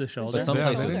 shoulder. just the It was shoulder? just Some Yeah, the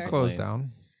they places didn't shoulder. close lane.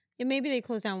 down. Yeah, maybe they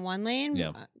closed down one lane.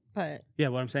 Yeah. But yeah.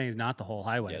 What I'm saying is not the whole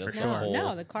highway Yeah, for that's sure. the whole-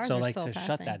 no, the cars So are like still to passing.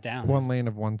 shut that down. One lane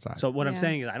of one side. So what I'm Yeah.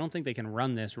 saying is, I don't think they can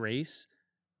run this race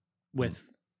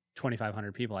with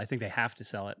 2,500 people. I think they have to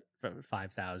sell it for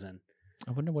 5,000.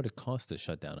 I wonder what it costs to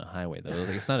shut down a highway though.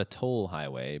 Like it's not a toll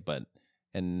highway,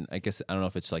 and I guess I don't know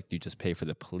if it's like you just pay for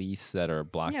the police that are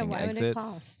blocking Yeah, why would it exits.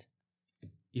 cost?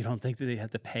 You don't think that they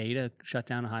have to pay to shut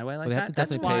down a highway like They that? have to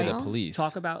definitely That's pay why the police.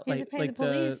 talk about You have to pay like the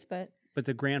police, but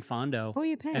the Grand Fondo who are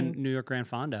you paying? and New York Grand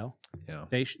Fondo, Yeah.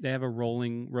 they have a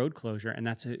rolling road closure, and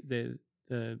that's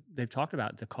they've talked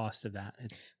about the cost of that.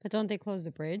 It's But don't they close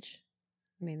the bridge?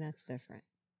 I mean, that's different.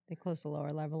 They close the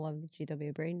lower level of the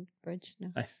GW bridge. No,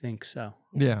 I think so,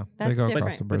 Yeah, they That's go across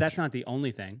different. the but bridge. that's not the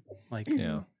only thing. Like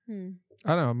Yeah.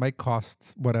 I don't know. It might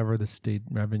cost whatever the state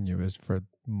revenue is for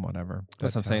whatever.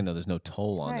 That's what I'm that saying, town. though. There's no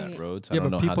toll on Right. that road. So Yeah, I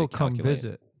don't but know how people they come calculate.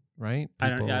 visit, right? I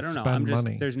don't People know. spend I'm just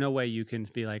money. there's no way you can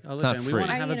be like, oh, It's not listen, we free. want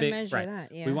to How are have you a gonna big measure right.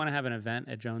 that? Yeah. We want to have an event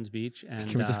at Jones Beach, and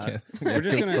Can we just get we're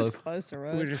just gonna close the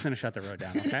road. we're just gonna shut the road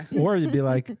down. Okay. Or you'd be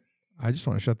like, I just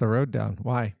want to shut the road down.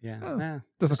 Why? Yeah. Oh, Nah.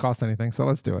 Doesn't cost anything, so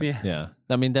let's do it. Yeah. Yeah.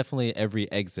 I mean, definitely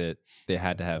every exit, they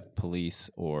had to have police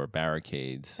or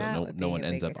barricades. So That no, would no be one a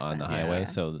ends big up on the expense. highway. Yeah.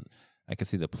 So I could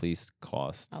see the police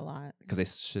cost A lot.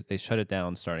 because they shut it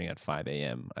down starting at 5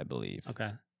 a.m., I believe.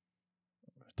 Okay.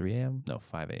 3 a.m.? No,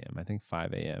 5 a.m. I think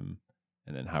 5 a.m.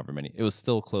 And then however many. It was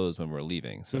still closed when we were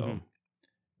leaving. So,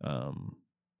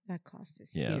 That cost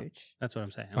is Yeah. huge. That's what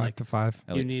I'm saying. 5 to 5.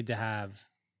 You need to have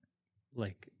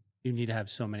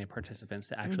so many participants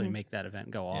to actually Mhm. make that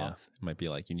event go yeah, off. it might be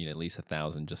like you need at least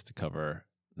 1,000 just to cover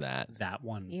that. That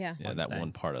one. Yeah. Yeah, that thing.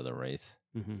 one part of the race.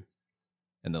 Mm-hmm.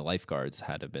 And the lifeguards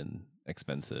had to have been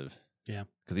expensive. Yeah.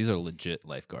 Because these are legit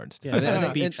lifeguards. Yeah, I they're mean,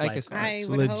 the beach I guess- I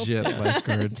would Legit hope.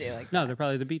 lifeguards. Do like No, that. they're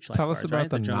probably the beach Tell us lifeguards, about right?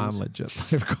 the Jones- non-legit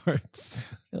lifeguards.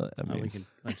 I Oh, mean,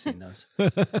 I've seen those.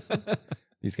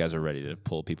 these guys are ready to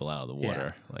pull people out of the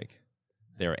water. Like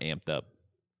they're amped up.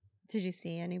 Did you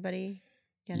see anybody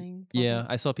getting? pulled Yeah, up?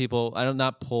 I saw people. I don't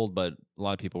not pulled, but a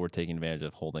lot of people were taking advantage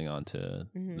of holding on to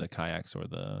Mhm. the kayaks or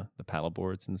the paddle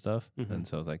boards and stuff. Mhm. And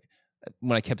so I was like,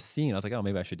 when I kept seeing, I was like, oh,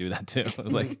 maybe I should do that too. It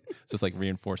was like just like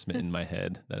reinforcement in my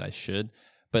head that I should.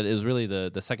 But it was really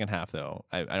the second half though.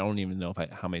 I don't even know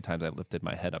how many times I lifted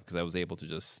my head up because I was able to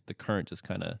the current just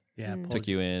kind of Yeah. Mm. pulled took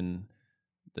you in.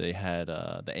 They had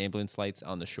the ambulance lights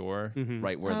on the shore, Mhm.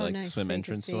 right where Oh, the like, nice. swim So you could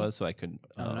entrance see. was, so I could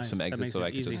Oh, nice. swim That exit, makes so it I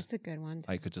could easy. just That's a good one.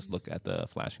 I could just look at the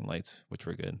flashing lights, which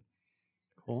were good.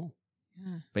 Cool.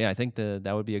 Yeah. But yeah, I think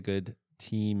that would be a good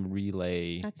team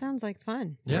relay That sounds like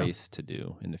fun. Yeah. race to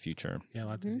do in the future. Yeah,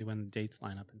 we'll have to Mhm. see when the dates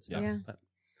line up and stuff. Yeah. But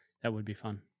that would be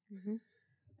fun.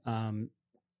 Mm-hmm.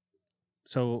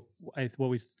 So what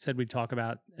we said we'd talk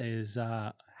about is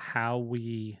how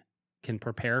we can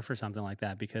prepare for something like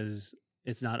that, because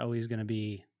it's not always going to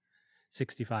be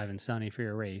 65 and sunny for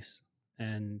your race.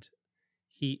 And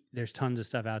heat, there's tons of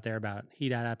stuff out there about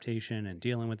heat adaptation and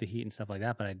dealing with the heat and stuff like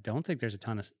that. But I don't think there's a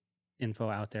ton of info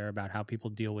out there about how people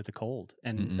deal with the cold.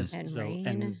 And, Mm-mm. And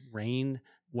rain. rain,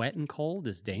 wet and cold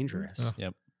is dangerous. Oh.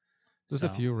 Yep. There's a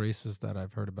So, few races that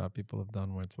I've heard about people have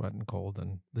done where it's wet and cold,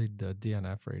 and the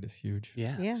DNF rate is huge.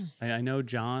 Yeah. Yeah. I know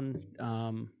John,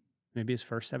 maybe his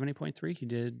first 70.3, he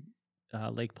did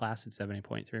Lake Placid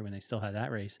 70.3 when they still had that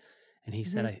race. And he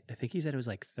said, I think he said it was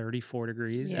like 34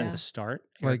 degrees at Yeah. the start,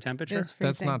 air Like, temperature. It was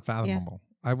That's freezing. not fathomable.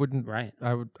 I wouldn't. Right. I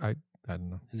don't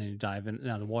know. And then you dive in.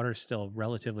 Now, the water is still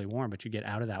relatively warm, but you get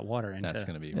out of that water into That's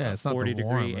going to be Yeah, rough. it's not 40 the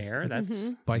warm, degree it's air. the That's,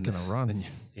 Mhm. biking a run. Then you-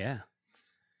 yeah.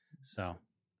 So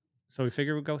we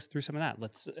figure we'll go through some of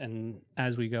that. And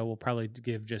as we go, we'll probably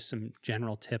give just some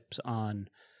general tips on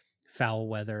foul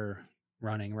weather,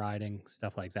 running, riding,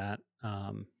 stuff like that.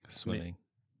 swimming.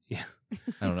 Yeah.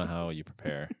 I don't know how you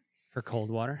prepare. For cold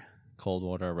water. Cold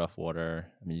water, rough water.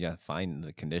 I mean, you got to find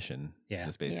the condition. Yeah.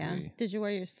 It's Yeah. basically Did you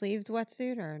wear your sleeved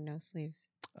wetsuit or no sleeve?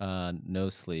 no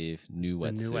sleeve, new The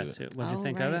wetsuit. new wetsuit. What'd you Oh,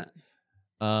 think of right.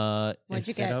 it? What'd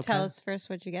you It's get? okay? Tell us first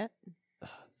what you get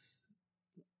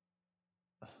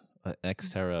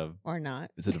Xterra. or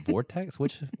not. Is it a Vortex?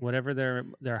 Which? Whatever their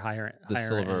higher The higher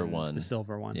silver end, one. The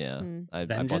silver one. Yeah. Mm. I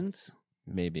bought Vengeance.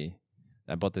 maybe.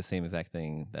 I bought the same exact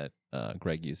thing that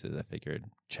Greg uses. I figured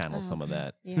channel Oh, some of okay.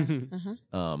 that. Yeah.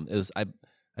 Uh-huh. It was I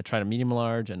tried a medium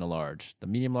large and a large. The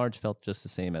medium large felt just the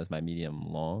same as my medium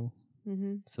long.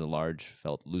 Mm-hmm. So the large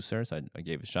felt looser, so I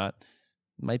gave it a shot.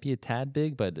 Might be a tad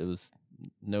big, but it was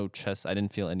no chest. I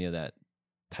didn't feel any of that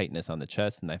tightness on the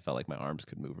chest, and I felt like my arms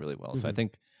could move really well. So I Mhm.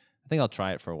 think I'll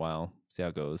try it for a while, see how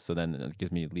it goes. So then it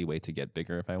gives me leeway to get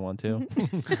bigger if I want to.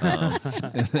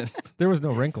 There was no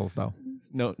wrinkles though.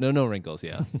 no wrinkles.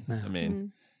 Yeah, Yeah. I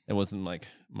mean, it wasn't like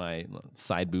my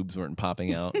side boobs weren't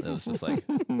popping out. It was just like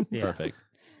Yeah. perfect.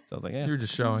 So I was like, yeah. You're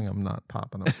just showing them, not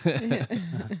popping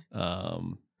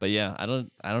them. But yeah, I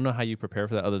don't know how you prepare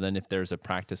for that other than if there's a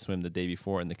practice swim the day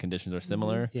before and the conditions are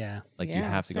similar. Yeah. Like you Yeah,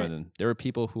 have to go. that's it. And there were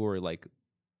people who were like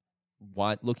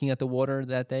looking at the water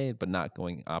that day, but not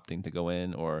opting to go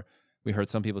in, or we heard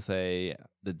some people say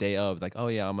the day of, like, oh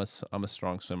yeah, I'm a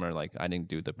strong swimmer. Like I didn't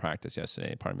do the practice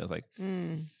yesterday. Part of me was like,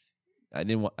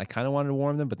 I kind of wanted to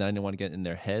warm them, but then I didn't want to get in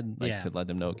their head, like to let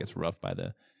them know it gets rough by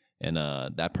the. And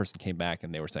that person came back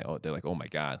and they were saying, they're like, oh my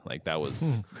God, like that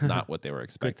was not what they were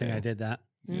expecting. Good thing I did that.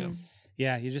 Yeah.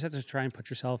 Yeah, you just have to try and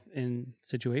put yourself in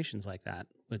situations like that,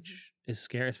 which is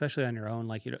scary, especially on your own.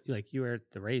 Like you were at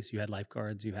the race, you had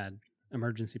lifeguards, you had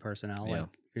emergency personnel. Yeah. Like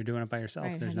if you're doing it by yourself,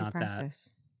 Right, there's how do you not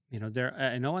practice? that. There.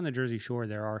 I know on the Jersey Shore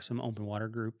there are some open water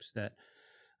groups that,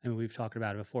 I mean, we've talked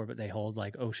about it before, but they hold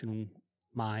like ocean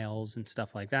miles and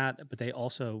stuff like that. But they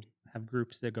also have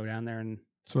groups that go down there and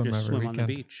swim on the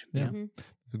beach. Yeah. Mm-hmm.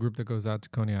 There's a group that goes out to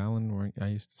Coney Island where I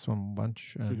used to swim a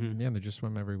bunch. And yeah, they just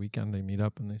swim every weekend. They meet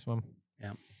up and they swim.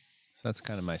 Yeah. So that's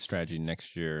kind of my strategy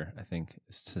next year, I think,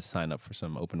 is to sign up for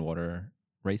some open water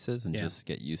races and just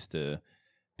get used to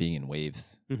being in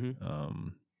waves.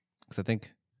 Because I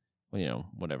think,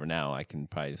 whatever, now I can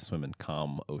probably swim in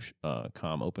calm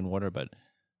open water, but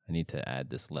I need to add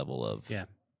this level of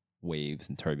waves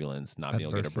and turbulence, not being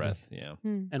able to get a breath. Yeah.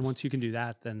 And once you can do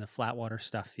that, then the flat water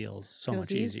stuff feels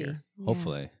much easier. Yeah.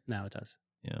 Hopefully. Now it does.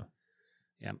 Yeah.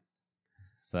 Yeah.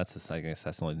 So I guess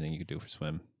that's the only thing you could do for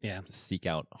swim. Yeah. Just seek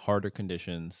out harder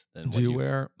conditions than Do you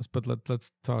wear, but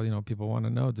let's tell, people want to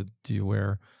know, do you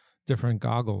wear different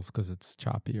goggles because it's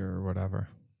choppy or whatever?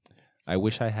 I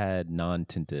wish I had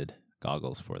non-tinted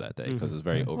goggles for that day because it's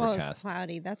very overcast. Well, it's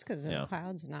cloudy. That's because the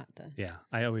clouds, not the. Yeah.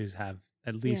 I always have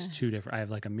at least two different. I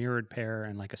have like a mirrored pair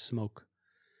and like a smoke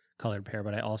colored pair,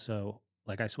 but I also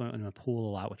I swim in a pool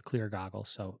a lot with clear goggles.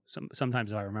 So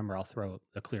sometimes if I remember, I'll throw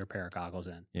a clear pair of goggles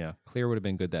in. Yeah. Clear would have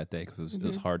been good that day because it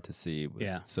was hard to see. It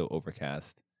was so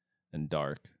overcast and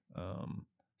dark.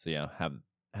 So yeah,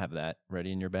 have that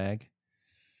ready in your bag.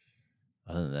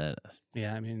 Other than that,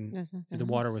 yeah, I mean, the else.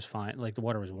 water was fine. Like the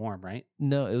water was warm, right?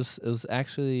 No, it was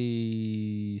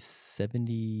actually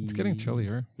 70. It's getting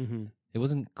chillier. Mm-hmm. It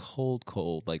wasn't cold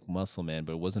like Muscle Man,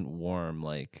 but it wasn't warm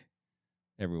like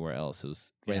everywhere else. It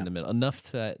was right in the middle, enough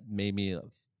that made me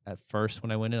at first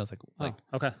when I went in, I was like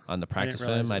okay. On the practice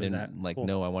swim, I didn't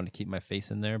know I wanted to keep my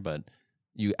face in there, but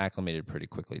you acclimated pretty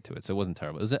quickly to it, so it wasn't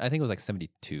terrible. I think it was like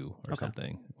 72 or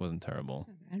something. It wasn't terrible.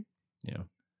 Yeah.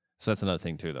 So that's another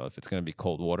thing too, though. If it's going to be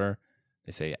cold water,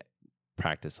 they say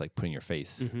practice like putting your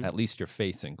face, at least your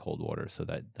face, in cold water, so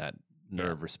that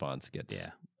nerve response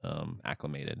gets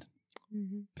acclimated.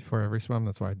 Before every swim,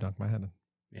 that's why I dunk my head in.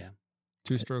 Yeah.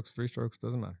 2 strokes, 3 strokes,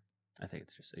 doesn't matter. I think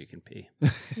it's just so you can pee.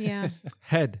 Yeah.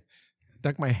 Head.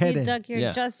 Dunk my head in. You dunk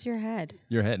just your head.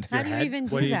 Your head. How do you even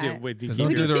do what do you that? do? Wait,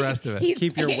 Don't do the rest of it.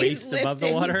 Keep your waist above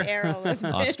the water?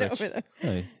 Ostrich. Over the...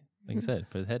 Like I said,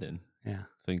 put his head in. Yeah.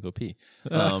 So you can go pee.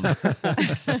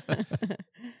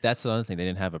 That's the other thing. They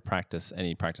didn't have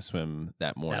any practice swim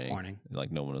that morning.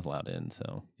 Like no one was allowed in.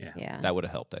 So yeah. that would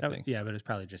have helped, I think. Yeah, but it's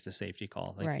probably just a safety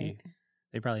call. Like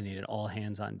they probably needed all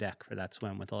hands on deck for that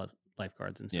swim with all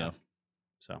lifeguards and stuff. Yeah.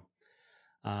 So,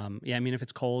 I mean, if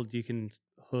it's cold, you can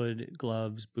hood,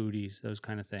 gloves, booties, those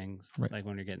kind of things. Right. Like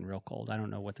when you're getting real cold. I don't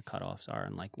know what the cutoffs are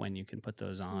and like when you can put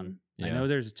those on. Yeah. I know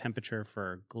there's a temperature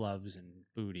for gloves and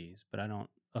booties, but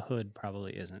a hood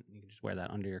probably isn't. You can just wear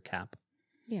that under your cap.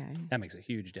 Yeah. That makes a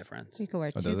huge difference. You can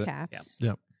wear 2 caps.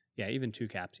 Yep. Yeah, even 2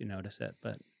 caps, you notice it,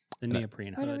 but the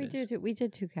neoprene hood. What did we do? We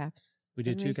did 2 caps. We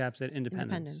did 2 caps at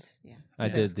Independence. Yeah. I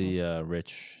did the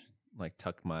Rich,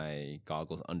 tuck my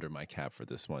goggles under my cap for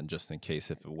this one, just in case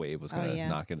if a wave was going to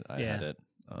knock it. I had it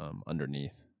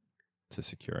underneath to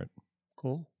secure it.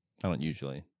 Cool. I don't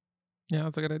usually. Yeah,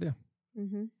 that's a good idea.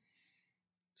 Mm-hmm.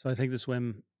 So I think the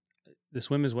swim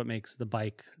is what makes the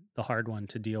bike the hard one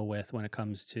to deal with when it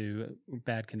comes to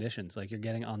bad conditions. Like you're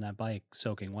getting on that bike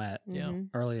soaking wet. Mm-hmm. Yeah.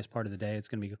 Earliest part of the day, it's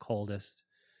going to be the coldest.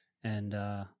 And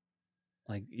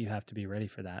you have to be ready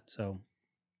for that. So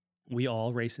we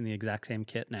all race in the exact same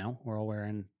kit now. We're all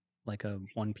wearing like a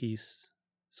one-piece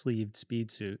sleeved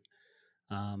speed suit.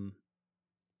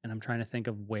 And I'm trying to think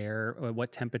of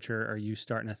what temperature are you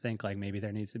starting to think like maybe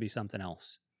there needs to be something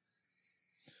else?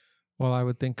 Well, I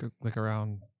would think like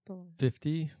around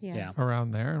 50,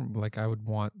 around there. Like I would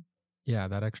want,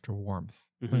 that extra warmth.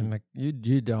 Mm-hmm. I mean, like you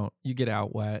get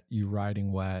out wet, you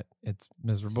riding wet, it's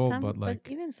miserable, but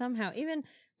even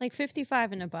like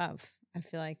 55 and above. I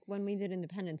feel like when we did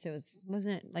Independence,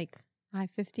 wasn't it like high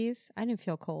 50s? I didn't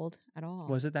feel cold at all.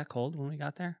 Was it that cold when we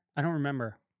got there? I don't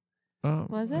remember.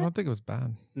 Was it? I don't think it was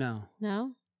bad. No?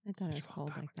 I thought it was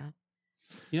cold like that.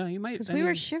 You might. Because we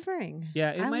were shivering.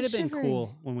 Yeah, it might have been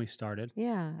cool when we started.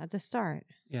 Yeah, at the start.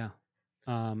 Yeah.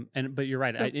 But you're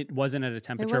right. It wasn't at a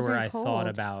temperature where I thought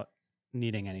about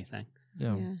needing anything.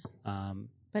 Yeah.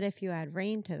 But if you add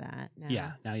rain to that,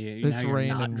 now, now it's you're rain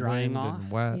not and drying wind off.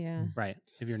 and wet. Yeah. Right.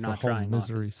 If you're It's not a whole drying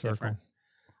misery off, it's circle.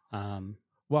 different.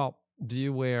 Well, do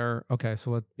you wear? Okay,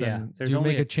 so do you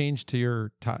make a change to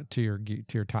your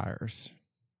tires?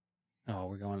 Oh,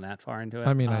 we're going that far into it.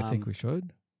 I mean, I think we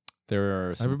should. There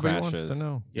are some Everybody crashes. wants to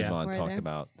know. Yvonne Were talked there?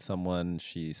 about someone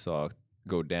she saw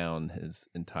go down his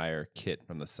entire kit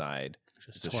from the side,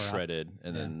 just tore up. shredded,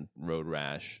 and then road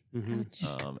rash. Ouch.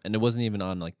 And it wasn't even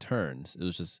on like turns. It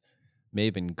was just may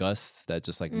have been gusts that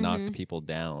just like knocked people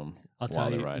down I'll while tell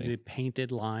they're you, riding. the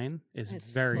painted line is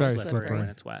It's very so slippery slippery. when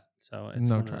it's wet. So it's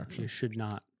No one of traction. you should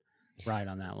not ride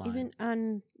on that line. Even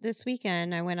on this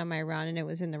weekend, I went on my run and it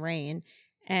was in the rain.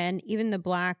 And even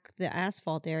the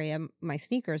asphalt area, my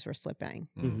sneakers were slipping.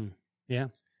 Yeah.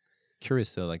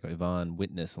 Curious though, like Yvonne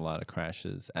witnessed a lot of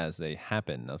crashes as they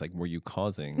happen. I was like, were you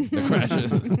causing the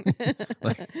crashes?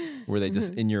 Like, were they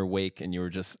just in your wake and you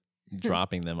were just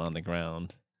dropping them on the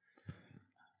ground?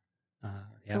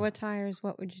 So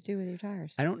what would you do with your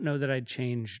tires? I don't know that I'd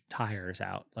change tires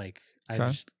out. Like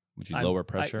Would you lower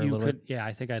pressure a little bit? Yeah,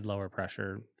 I think I'd lower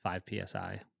pressure 5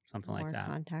 psi, something More like that.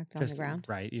 contact on Just the ground.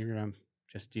 Right. You're gonna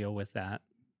just deal with that.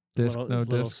 Disc, little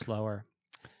disc. slower.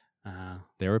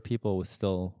 There were people with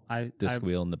still disc I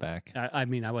wheel in the back. I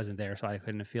mean, I wasn't there, so I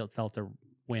couldn't have felt the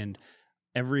wind.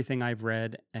 Everything I've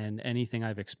read and anything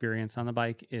I've experienced on the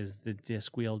bike is the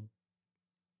disc wheel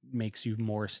makes you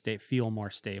feel more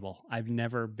stable. I've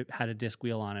never had a disc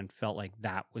wheel on and felt like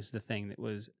that was the thing that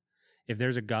was. If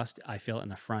there's a gust, I feel it in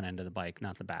the front end of the bike,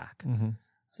 not the back. Mm-hmm.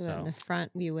 So in the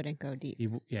front, you wouldn't go deep.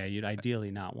 You'd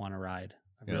ideally not want to ride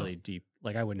really deep.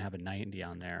 Like I wouldn't have a 90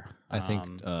 on there. I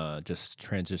think just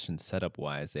transition setup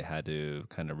wise, they had to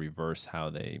kind of reverse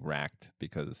how they racked,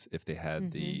 because if they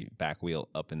had the back wheel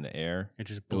up in the air, it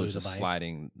just was the just bike.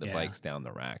 sliding the bikes down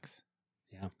the racks.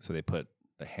 Yeah. So they put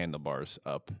the handlebars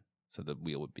up so the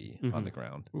wheel would be on the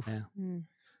ground. Yeah.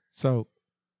 So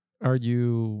are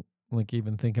you like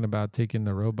even thinking about taking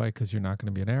the road bike because you're not going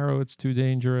to be an aero? It's too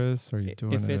dangerous. Or are you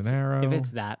doing an aero?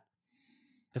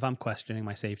 If I'm questioning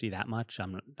my safety that much,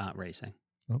 I'm not racing.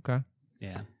 Okay.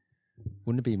 Yeah.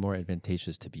 Wouldn't it be more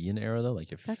advantageous to be an aero though?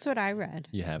 Like if That's what I read.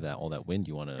 you have all that wind,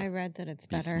 you want to. I read that it's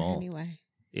be better small. anyway.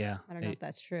 Yeah. I don't know if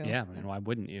that's true. Yeah. I mean, why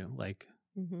wouldn't you? Like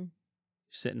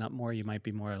sitting up more, you might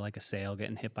be more like a sail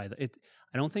getting hit by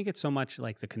I don't think it's so much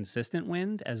like the consistent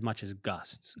wind as much as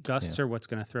gusts. Gusts are what's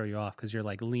going to throw you off because you're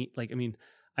like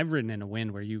I've ridden in a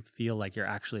wind where you feel like you're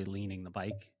actually leaning the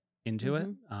bike into it.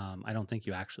 I don't think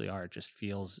you actually are. It just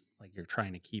feels like you're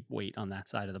trying to keep weight on that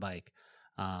side of the bike.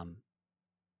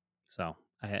 So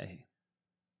I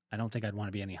don't think I'd want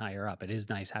to be any higher up. It is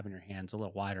nice having your hands a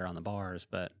little wider on the bars,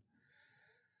 but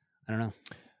I don't know.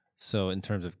 So in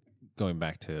terms of going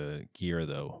back to gear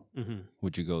though,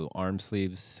 would you go arm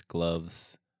sleeves,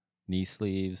 gloves, knee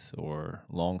sleeves, or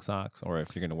long socks? Or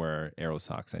if you're going to wear aero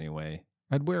socks anyway?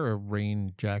 I'd wear a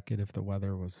rain jacket if the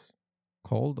weather was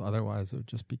cold. Otherwise, it would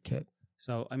just be kit.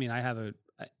 So, I mean,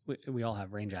 we all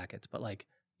have rain jackets, but like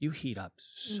you heat up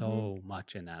so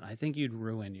much in that. I think you'd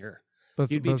ruin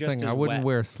you'd be just as I wouldn't wet.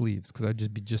 wear sleeves because I'd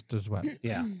just be just as wet.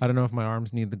 Yeah. I don't know if my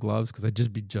arms need the gloves because I'd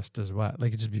just be just as wet. Like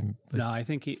it'd just be No, I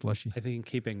think slushy. I think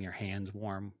keeping your hands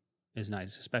warm is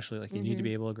nice, especially like you need to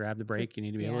be able to grab the brake, you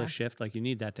need to be able to shift, like you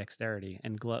need that dexterity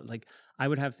and glove. Like I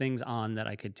would have things on that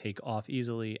I could take off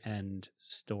easily and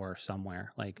store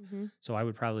somewhere. Like so I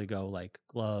would probably go like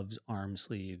gloves, arm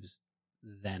sleeves,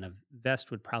 then a vest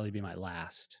would probably be my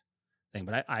last thing.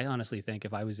 But I honestly think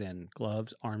if I was in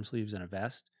gloves, arm sleeves, and a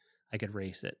vest, I could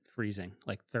race at freezing,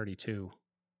 like 32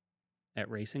 at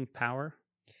racing power.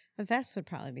 A vest would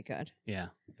probably be good. Yeah,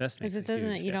 vest makes because it a doesn't.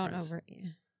 huge You difference. don't over. Yeah.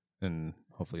 And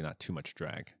hopefully not too much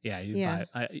drag. Yeah,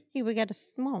 You would get a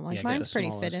small one. Mine's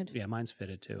pretty fitted. Yeah, mine's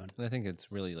fitted too. And I think it's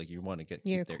really like you want to keep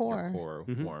Your your core. core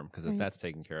warm, because if that's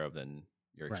taken care of, then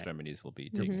your extremities will be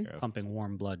taken care of. Pumping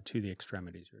warm blood to the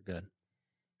extremities, you're good.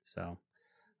 So,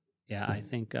 yeah, I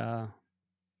think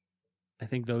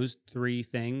those three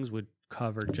things would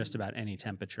cover just about any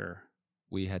temperature.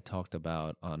 We had talked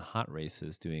about on hot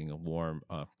races doing a warm,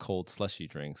 cold slushy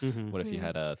drinks. What if you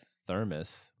had a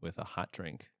thermos with a hot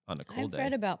drink on a cold day? I've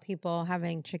read about people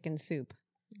having chicken soup.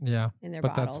 Yeah, in their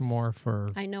but bottles. That's more for.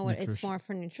 I know it's more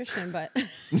for nutrition, but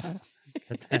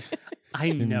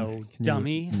I know,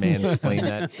 dummy. Mansplain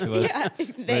that to us. Yeah,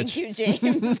 thank you,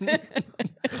 James.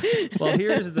 Well,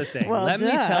 here's the thing. Well, Let me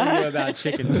tell you about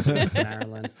chicken soup,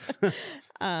 Marilyn.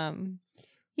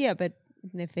 Yeah, but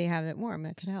if they have it warm,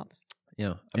 it could help.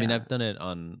 Yeah, I mean, I've done it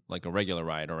on like a regular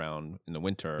ride around in the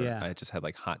winter. Yeah. I just had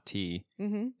like hot tea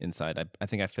inside. I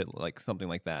think I fit like something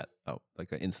like that,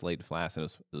 like an insulated flask, and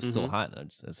it was still hot,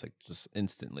 and it's like just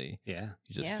instantly, Yeah,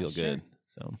 you just feel good.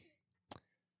 So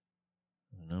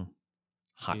I don't know.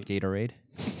 Hot Gatorade.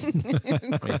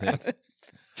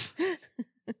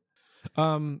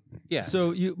 Yeah.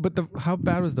 So how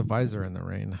bad was the visor in the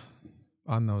rain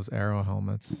on those Aero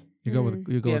helmets? You go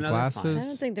with glasses. I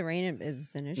don't think the rain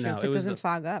is an issue if it doesn't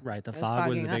fog up. Right, the fog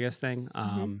was the biggest thing.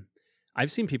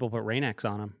 I've seen people put Rain X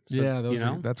on them. So,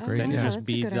 yeah, that's great. Then it just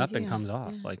beads up and comes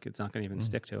off. Yeah. Like it's not going to even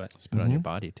stick to it. Just put it on your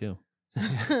body too.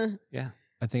 Yeah.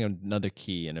 I think another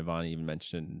key, and Yvonne even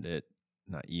mentioned it.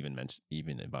 Not even mentioned.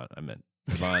 Even Yvonne. I meant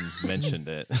Yvonne mentioned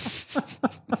it.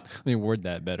 Let me word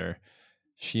that better.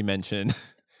 She mentioned,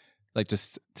 like,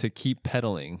 just to keep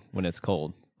pedaling when it's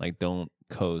cold. Like, don't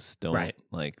coast. Don't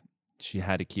like. She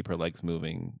had to keep her legs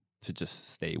moving to just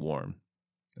stay warm.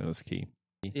 That was key.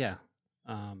 Yeah.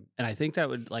 And I think that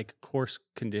would like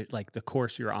the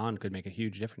course you're on could make a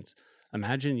huge difference.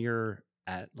 Imagine you're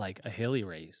at like a hilly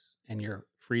race and you're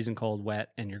freezing cold,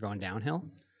 wet, and you're going downhill.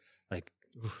 Like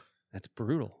that's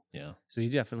brutal. Yeah. So you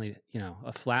definitely,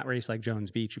 a flat race like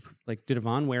Jones Beach. Did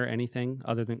Yvonne wear anything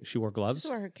other than she wore gloves? She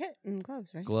wore her kit and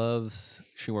gloves, right? Gloves.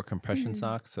 She wore compression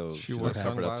socks, so she wore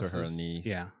covered up to her knee.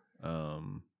 Yeah.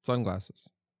 Sunglasses.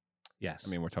 Yes. I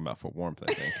mean, we're talking about for warmth,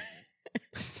 I think.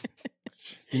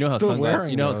 You know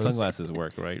how sunglasses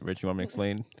work, right, Rich? You want me to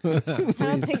explain? I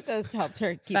don't think those helped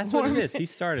her keep That's warm. what it is. He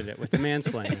started it with the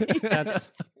mansplaining.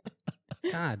 That's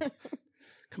God.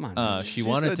 Come on. She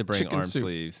wanted to bring arm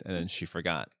sleeves, and then she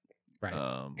forgot.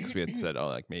 Right. Because we had said,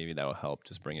 like maybe that'll help.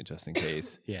 Just bring it just in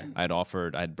case. Yeah.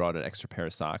 I'd brought an extra pair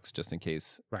of socks just in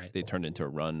case. Right. They turned into a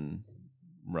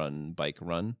bike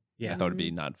run. Yeah. I thought it'd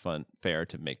be not fair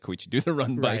to make Koichi do the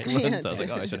bike run. Yeah, so I was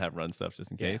like, I should have run stuff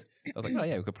just in case. I was like, oh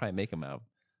yeah, we could probably make them out.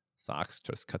 Socks,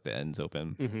 just cut the ends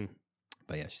open. Mm-hmm.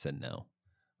 But yeah, she said no.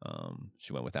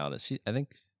 She went without it. She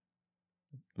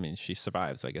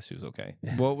survived, so I guess she was okay.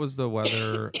 What was the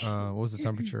weather? What was the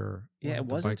temperature? Yeah, it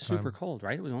wasn't super cold,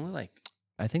 right? It was only like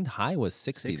I think the high was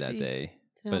 60 that day.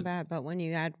 It's not bad, but when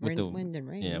you add wind and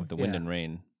rain. Yeah, with the wind and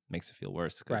rain makes it feel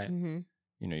worse because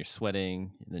you're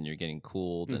sweating, and then you're getting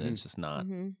cooled, and it's just not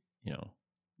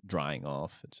drying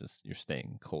off. It's just you're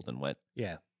staying cold and wet.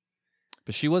 Yeah.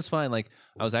 But she was fine. Like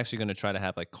I was actually going to try to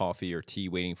have like coffee or tea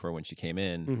waiting for her when she came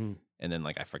in, and then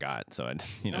like I forgot, so I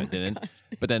I didn't. God.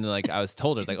 But then like I was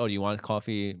told her like, oh, do you want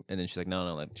coffee? And then she's like,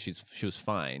 no, like she was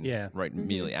fine. Yeah. Right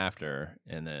immediately after,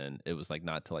 and then it was like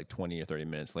not till like 20 or 30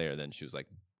 minutes later, then she was like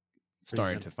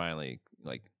starting to finally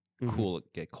like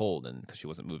get cold, and because she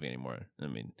wasn't moving anymore. I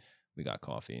mean, we got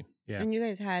coffee. Yeah. And you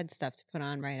guys had stuff to put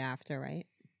on right after, right?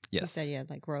 Yes. You said you had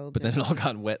like robes. But then it all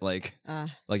got wet. Like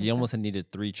you almost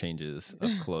needed 3 changes of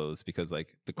clothes because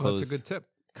like the clothes that's a good tip.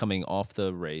 Coming off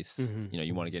the race,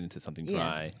 you want to get into something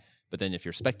dry. Yeah. But then if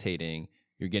you're spectating,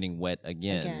 you're getting wet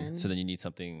again. So then you need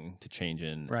something to change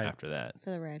in after that. For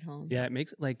the ride home. Yeah, it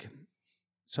makes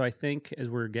so I think as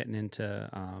we're getting into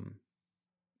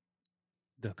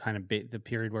the kind of the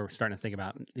period where we're starting to think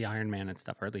about the Ironman and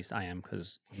stuff, or at least I am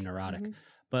because I'm neurotic.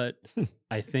 But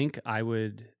I think I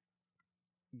would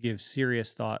give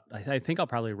serious thought. I think I'll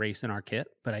probably race in our kit,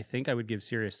 but I think I would give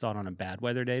serious thought on a bad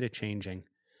weather day to changing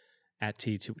at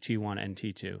T1 and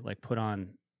T2. Like put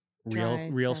on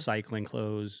real cycling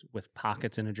clothes with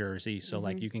pockets in a jersey, so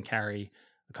like you can carry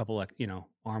a couple like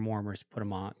arm warmers, put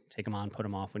them on, take them on, put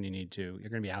them off when you need to. You're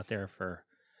going to be out there for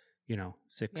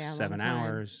 6-7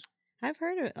 hours. I've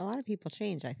heard a lot of people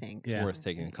change. I think it's worth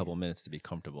taking a couple minutes to be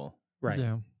comfortable. Right.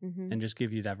 Yeah. And just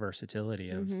give you that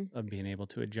versatility of being able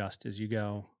to adjust as you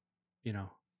go,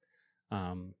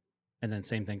 and then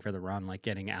same thing for the run, like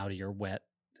getting out of your wet,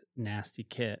 nasty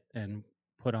kit and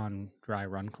put on dry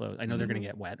run clothes. I know they're going to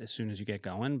get wet as soon as you get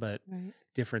going, but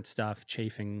different stuff,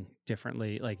 chafing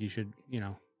differently. Like you should,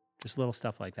 just little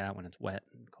stuff like that when it's wet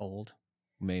and cold.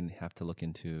 We may have to look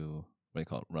into, what do you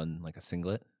call it? Run like a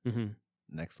singlet.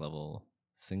 Next level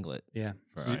singlet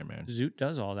for Ironman. Zoot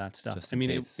does all that stuff. Just in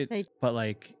case. But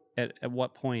like at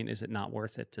what point is it not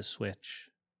worth it to switch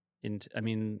into,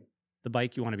 the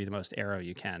bike you want to be the most aero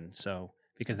you can, so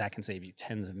because that can save you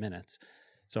tens of minutes.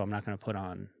 So I'm not going to put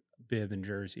on bib and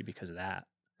jersey because of that.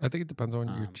 I think it depends on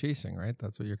what you're chasing, right?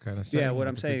 That's what you're kind of saying. Yeah, what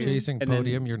I'm saying is chasing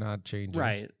podium, you're not changing.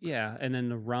 Right, yeah. And then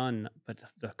the run, but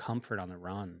the comfort on the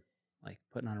run, like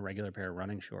putting on a regular pair of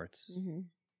running shorts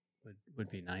would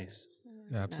be nice.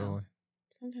 Yeah, absolutely.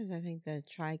 Sometimes I think the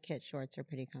tri-kit shorts are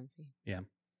pretty comfy. Yeah.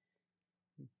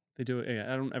 They do.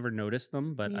 I don't ever notice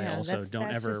them, but I also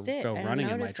don't ever go running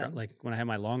in my like when I have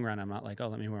my long run, I'm not like, oh,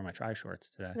 let me wear my tri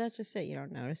shorts today. That's just it. You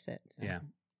don't notice it. So. Yeah.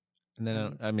 And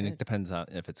then it depends on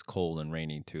if it's cold and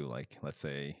rainy too. Like let's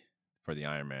say for the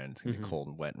Ironman, it's gonna be cold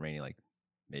and wet and rainy. Like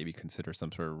maybe consider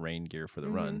some sort of rain gear for the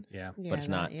run. Yeah. But it's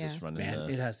not just running. Man,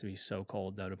 it has to be so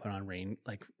cold though to put on rain.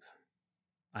 Like,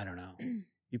 I don't know.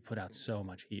 You put out so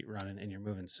much heat running, and you're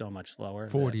moving so much slower.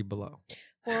 40 below.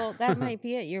 Well, that might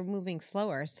be it. You're moving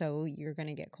slower, so you're going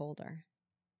to get colder.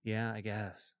 Yeah, I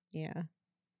guess. Yeah.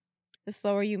 The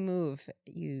slower you move,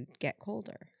 you get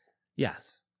colder.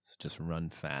 Yes. So just run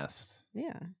fast.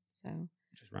 Yeah. So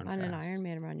Just run on fast. an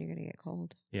Ironman run, you're going to get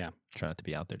cold. Yeah. Try not to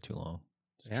be out there too long.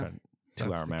 Just Yeah. try 2-hour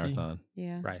That's the key. marathon.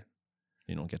 Yeah. Right.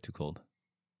 You don't get too cold.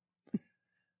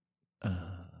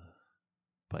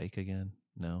 Bike again?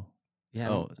 No. Yeah.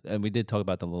 Oh, and we did talk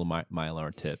about the little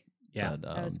mile-hour tip. Yeah. But,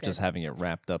 That was just good. having it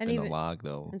wrapped up And in even- a log,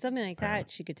 though. And something like I don't know.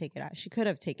 that, she could take it out. She could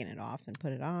have taken it off and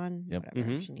put it on, Yep. whatever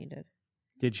Mhm. if she needed.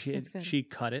 Did she? That's good. She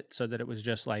cut it so that it was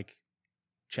just like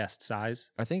chest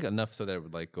size. I think enough so that it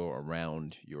would like go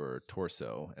around your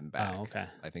torso and back. Oh, okay.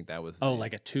 I think that was. Oh, the-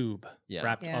 like a tube. Yeah.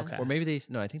 Wrapped. Yeah. Okay. Or maybe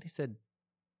I think they said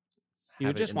You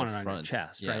have would just in want the it on your front.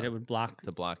 chest, Yeah, right? It would block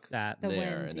to block that. The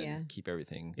there wind, and then yeah. keep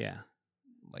everything Yeah.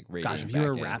 like radiating Gosh, if you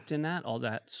were back in. wrapped in that, all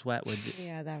that sweat would.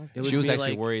 Yeah, that would It would She was be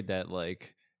actually like- worried that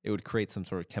like it would create some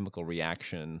sort of chemical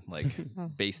reaction, like Oh.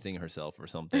 basting herself or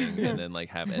something, and then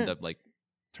like end up like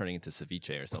turning into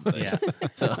ceviche or something. Yeah.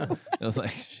 So it was like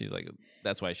she's like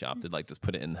that's why she opted like just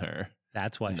put it in her.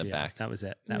 That's why in the she. back. That was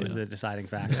it. That was Yeah. the deciding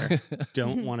factor.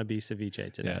 Don't want to be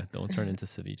ceviche today. Yeah, don't turn into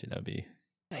ceviche. That would be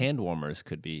hand warmers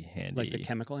could be handy. Like the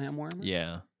chemical hand warmers.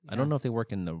 Yeah. I Yeah. don't know if they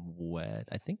work in the wet.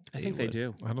 I think I think they would.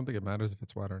 do. I don't think it matters if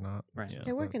it's wet or not. Right. Yeah.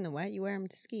 They work in the wet. You wear them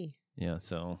to ski. Yeah,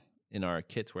 so in our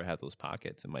kits where we have those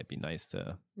pockets, it might be nice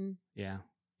to Yeah.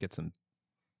 get some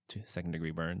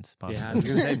second-degree burns. Yeah. I Possibly. was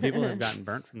gonna say people have gotten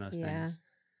burnt from those Yeah. things.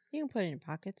 You can put it in your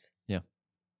pockets.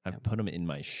 I've put them in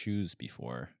my shoes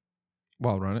before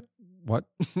While running. What?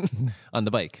 on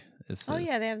the bike. Oh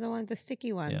yeah, they have the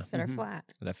sticky ones that are Mhm. flat.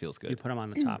 That feels You good. put them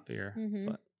on the top of your Mhm.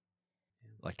 foot.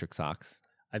 Electric socks.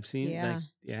 I've seen. Yeah. Like,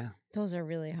 yeah. Those are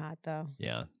really hot though.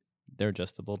 Yeah, they're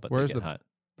adjustable, but Where's they get the- hot.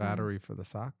 Battery for the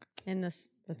sock? In the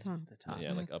top. The top.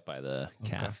 Yeah, like up by the Okay.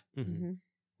 calf. Mhm.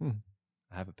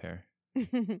 I have a pair.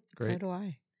 So Great. do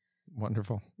I.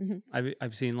 Wonderful.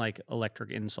 I've seen like electric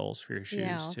insoles for your shoes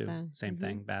Yeah, too. also. Same Mhm.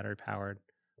 thing, battery powered.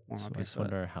 Warm So up I your just foot.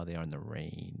 wonder how they are in the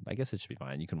rain. I guess it should be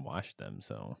fine. You can wash them,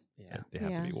 so Yeah. they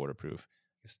have to be Yeah. waterproof.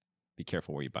 Just be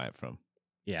careful where you buy it from.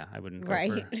 Yeah. I wouldn't go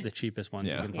Right. for the cheapest ones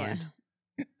Yeah. you can Yeah.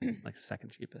 find. Like the second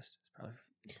cheapest.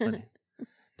 It's probably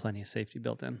plenty of safety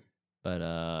built in. But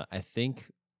I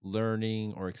think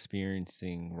learning or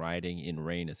experiencing riding in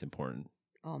rain is important.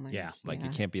 Oh my Yeah, gosh. Like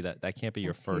it can't be that can't be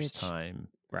your That's first huge. time.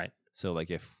 Right. So like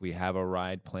if we have a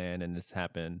ride plan and this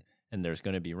happened and there's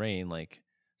going to be rain, like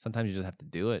sometimes you just have to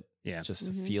do it. Yeah. Just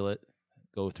Mhm. to feel it.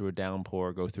 Go through a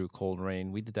downpour, go through cold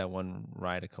rain. We did that one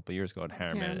ride a couple years ago at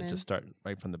Harriman. And it Harriman. just started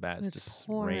right from the bat. It It's was just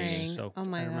pouring. raining. soaked. Oh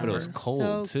my I god. But it was remember.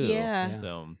 cold So- too. Yeah. Yeah.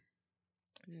 So,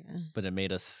 Yeah. but it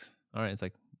made us all right. It's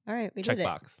like All right, we did it.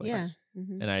 checkbox. Like, Yeah.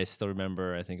 Mhm. And I still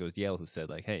remember, I think it was Yale who said,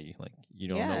 like, hey, like you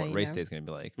don't Yeah, know what you race know. day is going to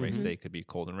be like. Race Mhm. day could be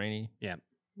cold and rainy. Mhm.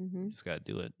 You just got to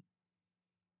do it.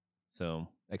 So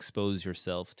expose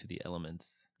yourself to the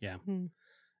elements. Yeah. Hmm.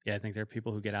 Yeah. I think there are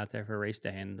people who get out there for a race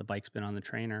day and the bike's been on the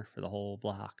trainer for the whole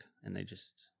block and they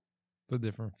just, It's a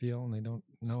different feel and they don't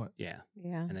know it. yeah.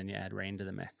 Yeah. And then you add rain to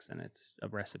the mix and it's a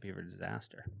recipe for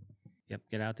disaster. Yep.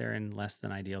 Get out there in less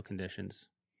than ideal conditions.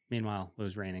 Meanwhile, it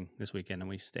was raining this weekend and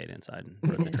we stayed inside and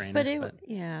rode the trainer. But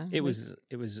it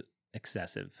was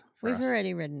excessive for We've us.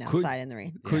 already ridden Could- outside in the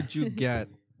rain. Could you get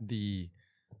the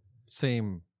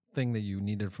same thing that you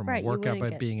needed from Right, a you workout wouldn't by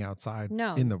get- being outside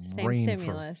No, in the same rain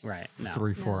stimulus. Right. for No.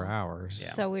 3-4 No. hours?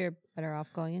 Yeah. So we're better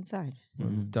off going inside.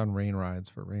 We've done rain rides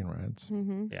for rain rides.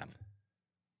 Mm-hmm.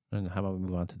 And how about we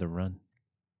move on to the run?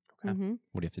 Okay. Mm-hmm.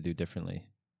 What do you have to do differently?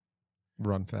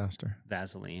 Run faster.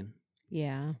 Vaseline.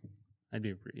 Yeah. I'd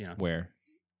be, Where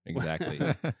exactly?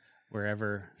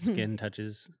 wherever skin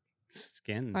touches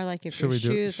skin. Or like if Should your we do-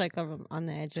 shoes like on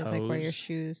the edges, like where your Toes.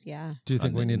 shoes. Yeah. Do you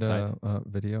think On we the need inside? a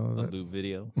video A of it? lube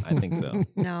video? I think so.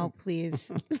 No,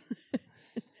 please.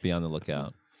 Be on the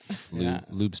lookout. Lube, Yeah.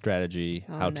 lube strategy,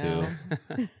 Oh, how no.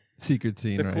 to. Secret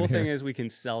scene The right cool thing here. is we can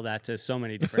sell that to so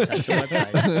many different types of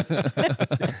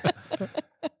websites.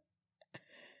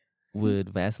 Would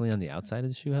Vaseline on the outside of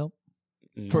the shoe help?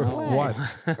 For No. what?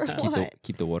 For To keep the what?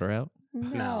 keep the water out?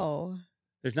 No.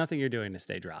 There's nothing you're doing to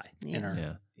stay dry in Yeah.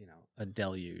 a, Yeah. a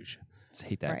deluge. Just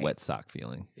hate that Right. wet sock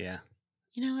feeling. Yeah.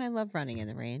 You know, I love running in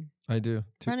the rain. I do.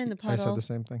 Run in the I said puddle. the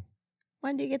same thing.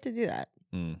 When do you get to do that?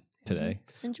 Today.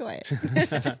 Enjoy it.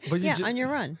 But you yeah, ju- on your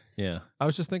run. Yeah. I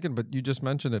was just thinking, but you just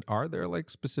mentioned it. Are there like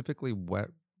specifically wet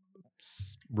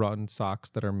run socks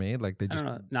that are made? Like they just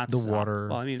not the sock. water.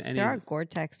 Well, I mean, There are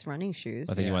Gore-Tex running shoes.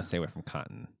 I think you want to stay away from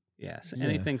cotton. Yes,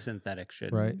 anything synthetic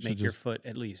should Right. make your foot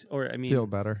at least, or I mean, feel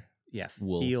better. Yeah,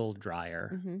 Wool. feel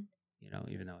drier. Mm-hmm. You know,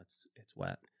 even though it's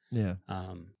wet. Yeah.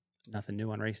 Nothing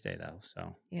new on race day though.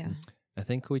 So Yeah. I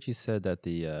think Koichi said that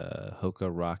the Hoka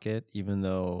Rocket, even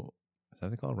though is that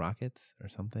what they call rockets or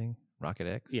something? Rocket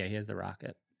X. yeah, he has the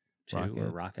Rocket 2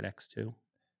 or Rocket X2.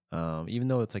 Even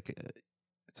though it's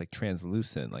like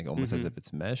translucent, like almost as if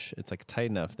it's mesh. It's like tight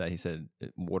enough that he said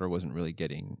water wasn't really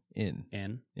getting in.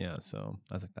 Yeah, so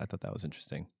I thought that was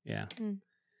interesting. Yeah,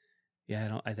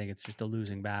 yeah. I think it's just a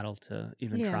losing battle to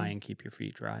even try and keep your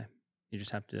feet dry. You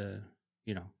just have to,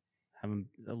 have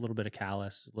a little bit of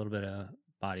callus, a little bit of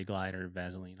body glide or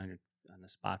Vaseline on the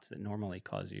spots that normally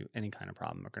cause you any kind of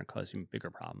problem are going to cause you bigger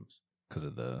problems because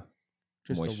of the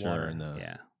just moisture the water. and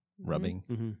the Mm-hmm. rubbing.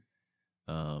 Mm-hmm.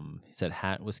 He said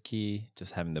hat was key,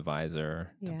 just having the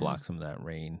visor to block some of that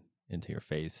rain into your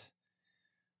face.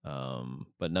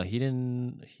 But no, he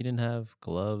didn't have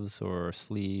gloves or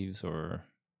sleeves or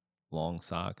long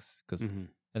socks because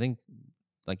I think,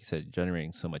 like you said,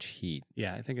 generating so much heat.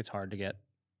 Yeah, I think it's hard to get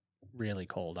really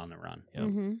cold on the run. Yeah,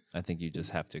 I think you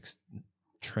just have to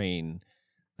train.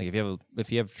 Like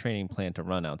if you have training planned to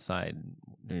run outside and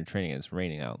you're training and it's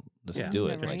raining out, just do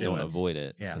it. Like don't avoid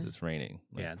it because it's raining.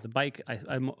 The bike, I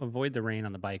avoid the rain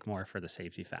on the bike more for the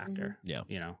safety factor. Yeah,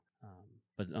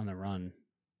 but on the run,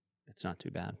 it's not too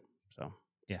bad. So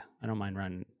yeah, I don't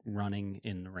mind running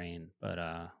in the rain, but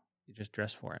you just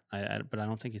dress for it. But I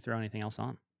don't think you throw anything else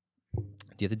on. Do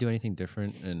you have to do anything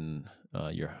different in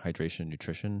your hydration and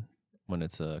nutrition when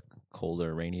it's a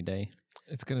colder, rainy day?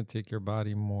 It's going to take your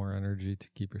body more energy to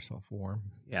keep yourself warm.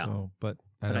 Yeah. So, but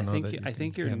I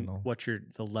think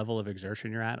the level of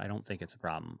exertion you're at, I don't think it's a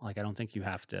problem. Like, I don't think you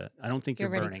have to, I don't think you're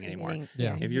burning anymore.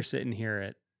 Yeah. If you're sitting here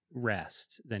at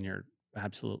rest, then you're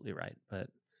absolutely right. But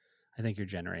I think you're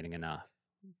generating enough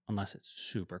unless it's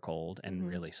super cold and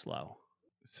really slow.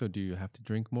 So do you have to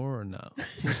drink more or no?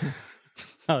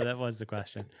 Oh, that was the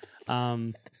question.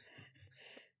 You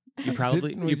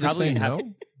probably have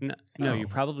no. You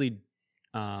probably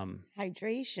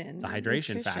hydration. The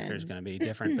hydration factor is going to be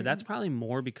different, but that's probably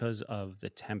more because of the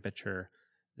temperature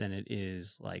than it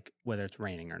is like whether it's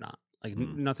raining or not. Like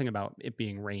nothing about it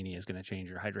being rainy is going to change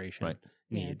your hydration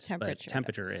needs. But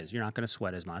temperature is. You're not going to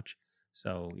sweat as much,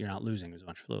 so you're not losing as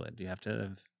much fluid. You have to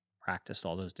have practiced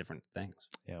all those different things.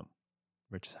 Yeah,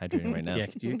 Rich is hydrating right now. Yeah,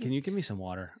 can you give me some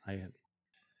water?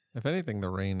 If anything, the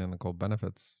rain and the cold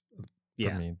benefits.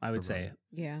 For me, I would say.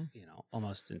 Yeah,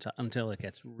 almost until it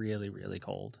gets really, really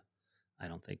cold. I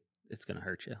don't think it's going to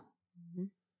hurt you.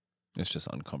 It's just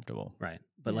uncomfortable, right?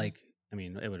 But it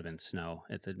would have been snow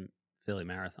at the Philly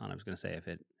Marathon. I was going to say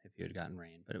if you had gotten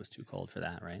rain, but it was too cold for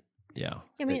that, right? Yeah.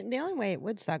 I mean, the only way it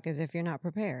would suck is if you're not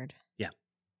prepared. Yeah.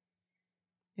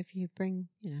 If you bring,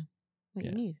 what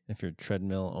you need. If you're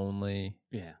treadmill only.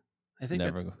 Yeah. I think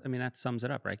that sums it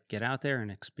up, right? Get out there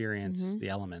and experience the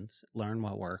elements, learn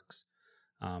what works.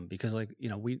 Because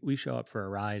we show up for a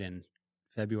ride in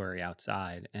February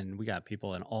outside and we got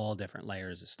people in all different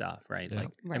layers of stuff, right? Yeah.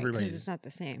 Right, because it's not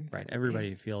the same. Right.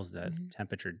 Everybody feels the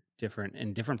temperature different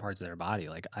in different parts of their body.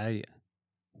 Like I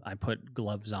put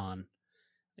gloves on,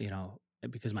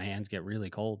 because my hands get really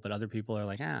cold, but other people are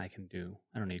like, I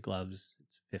don't need gloves.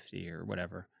 It's 50 or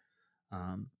whatever.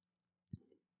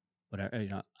 But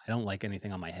I don't like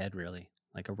anything on my head really.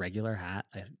 Like a regular hat,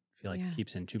 I feel like it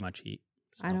keeps in too much heat.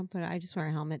 So. I just wear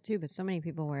a helmet too, but so many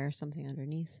people wear something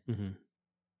underneath.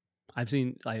 I've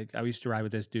seen, I used to ride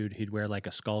with this dude. He'd wear like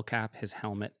a skull cap, his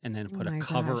helmet, and then put a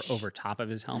cover over top of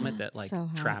his helmet that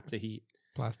trapped the heat.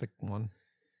 Plastic one.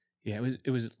 Yeah,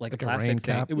 it was like a plastic rain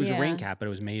thing. cap? It was a rain cap, but it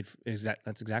was made.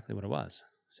 That's exactly what it was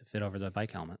to fit over the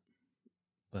bike helmet.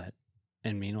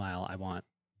 And meanwhile, I want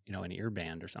an ear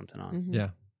band or something on. Yeah,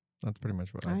 that's pretty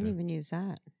much what I do. I don't even use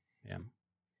that. Yeah.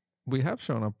 We have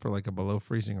shown up for like a below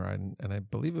freezing ride, and I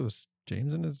believe it was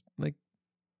James in his like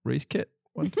race kit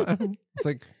one time. It's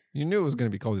like you knew it was going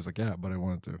to be cold. He's like, yeah, but I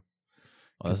wanted to. Well,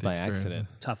 that was by accident.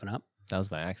 Toughen up. That was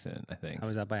by accident, I think. How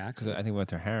was that by accident? Because I think we went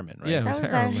to Harriman, right? Yeah, that was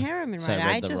that Harriman ride. So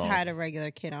I just had a regular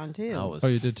kit on too. Oh,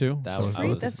 you did too?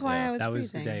 That's why I was. That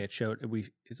was the day it showed.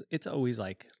 It's always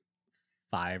like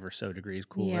 5 or so degrees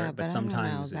cooler, yeah, but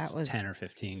sometimes it's 10 or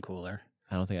 15 cooler.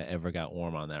 I don't think I ever got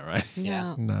warm on that ride.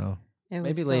 No.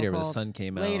 Maybe later when the sun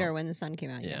came out. Later when the sun came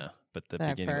out. Yeah. But the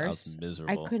beginning I was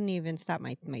miserable. I couldn't even stop.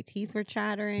 My teeth were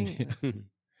chattering.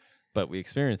 But we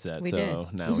experienced that,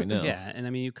 now we know. Yeah, and I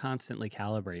mean, you constantly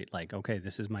calibrate. like, okay,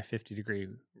 this is my 50-degree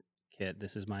kit.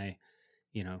 This is my,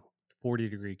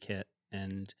 40-degree kit.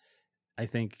 And I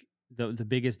think the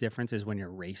biggest difference is when you're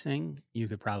racing, you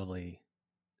could probably,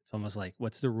 it's almost like,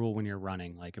 what's the rule when you're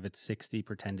running? Like if it's 60,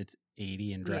 pretend it's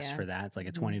 80 and dress for that. It's like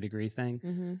a 20-degree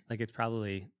thing. Like it's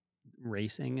probably,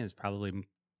 racing is probably, I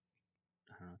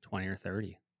don't know, 20 or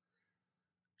 30.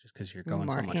 Just because you're going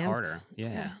so much harder.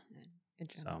 Yeah.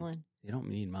 Adrenaline. So you don't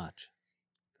need much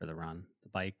for the run. The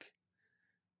bike,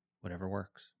 whatever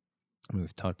works. I mean,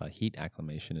 we've talked about heat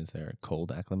acclimation. Is there a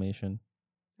cold acclimation?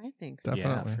 I think so.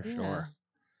 Definitely. Yeah, for sure.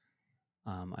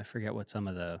 I forget what some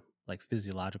of the like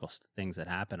physiological things that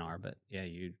happen are, but yeah,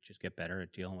 you just get better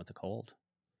at dealing with the cold.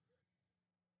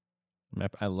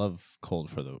 I love cold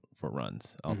for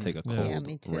runs. I'll take a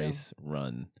cold race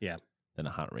run than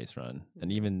a hot race run.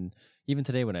 And even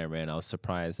today when I ran, I was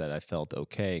surprised that I felt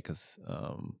okay because I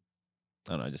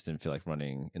don't know, I just didn't feel like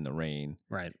running in the rain.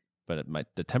 Right. But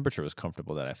the temperature was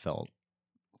comfortable, that I felt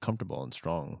comfortable and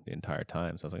strong the entire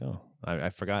time. So I was like, oh, I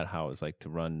forgot how it was like to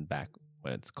run back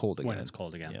when it's cold again. When it's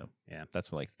cold again. Yeah.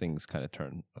 That's when like things kind of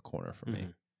turn a corner for me.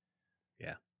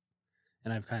 Yeah.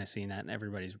 And I've kind of seen that in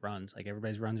everybody's runs. Like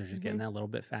everybody's runs are just getting that little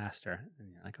bit faster. And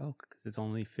you're like, oh, because it's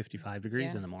only 55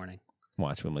 degrees in the morning.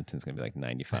 Watch, Wimbledon's going to be like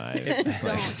 95.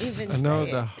 Don't even I know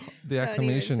say the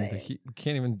acclimation, the heat, we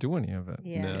can't even do any of it.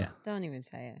 Yeah. Don't even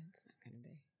say it. It's not going to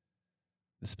be.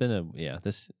 It's been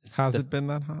Has it been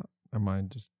that hot? Or mine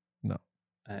just, no.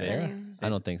 There? I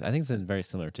don't think so. I think it's been very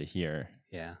similar to here.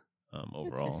 Yeah.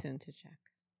 Overall. It's too soon to check.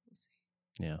 We'll see.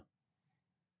 Yeah.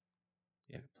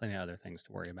 Yeah, plenty of other things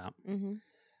to worry about.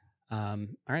 All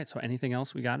right. So anything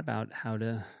else we got about how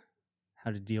to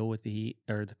deal with the heat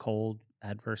or the cold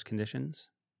adverse conditions?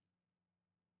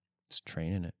 Just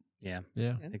training it. Yeah.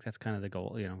 Yeah. I think that's kind of the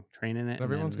goal, training it.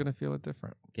 Everyone's going to feel it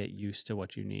different. Get used to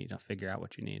what you need. Figure out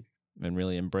what you need. And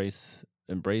really embrace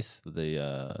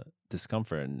the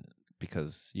discomfort, and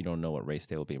because you don't know what race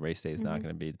day will be. Race day is not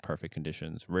going to be the perfect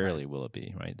conditions. Rarely will it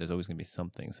be, right? There's always going to be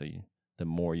something. So the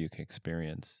more you can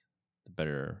experience, the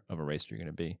better of a racer you're going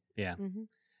to be. Yeah.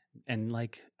 And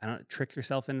like, I don't trick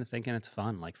yourself into thinking it's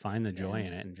fun. Like find the joy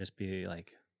in it and just be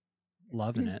like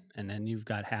loving it. And then you've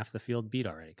got half the field beat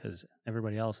already because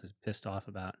everybody else is pissed off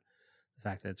about the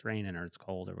fact that it's raining or it's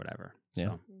cold or whatever.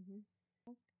 Yeah.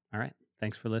 So, all right.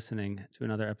 Thanks for listening to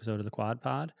another episode of the Quad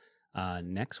Pod.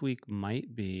 Next week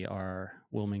might be our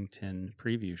Wilmington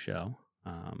preview show.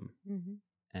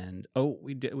 And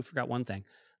we forgot one thing.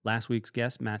 Last week's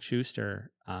guest, Matt Schuster,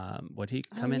 would he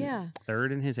come in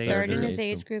third in his age group? Third in his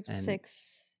age group,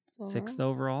 sixth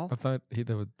overall. I thought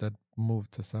that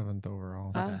moved to 7th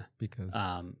overall because.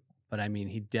 But I mean,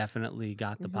 he definitely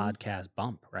got the podcast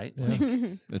bump, right? Yeah.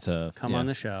 Like, It's come on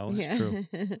the show. It's true.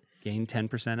 Gain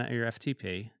 10% at your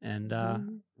FTP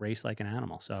and race like an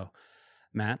animal. So,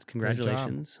 Matt,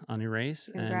 congratulations on your race.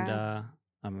 Congrats. And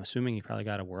I'm assuming you probably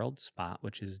got a world spot,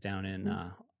 which is down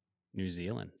in New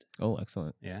Zealand. Oh,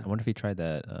 excellent. Yeah. I wonder if he tried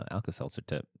that Alka-Seltzer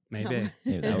tip. Maybe.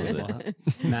 Maybe that was it.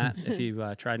 Matt, if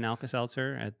you've tried an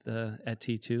Alka-Seltzer at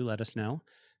T2, let us know.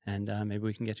 And maybe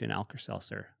we can get you an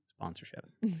Alka-Seltzer sponsorship.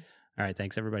 All right.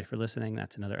 Thanks, everybody, for listening.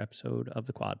 That's another episode of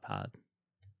the Quad Pod.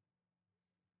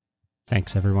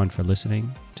 Thanks, everyone, for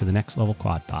listening to the Next Level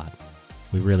Quad Pod.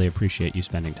 We really appreciate you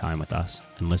spending time with us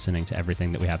and listening to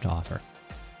everything that we have to offer.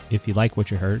 If you like what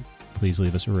you heard, please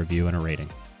leave us a review and a rating.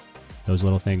 Those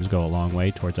little things go a long way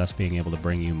towards us being able to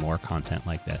bring you more content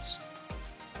like this.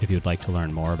 If you'd like to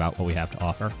learn more about what we have to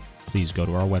offer, please go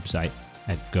to our website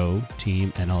at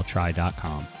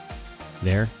goteamnltry.com.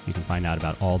 There, you can find out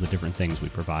about all the different things we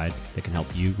provide that can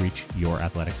help you reach your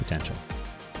athletic potential.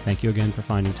 Thank you again for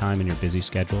finding time in your busy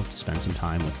schedule to spend some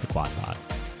time with the Quad Pod.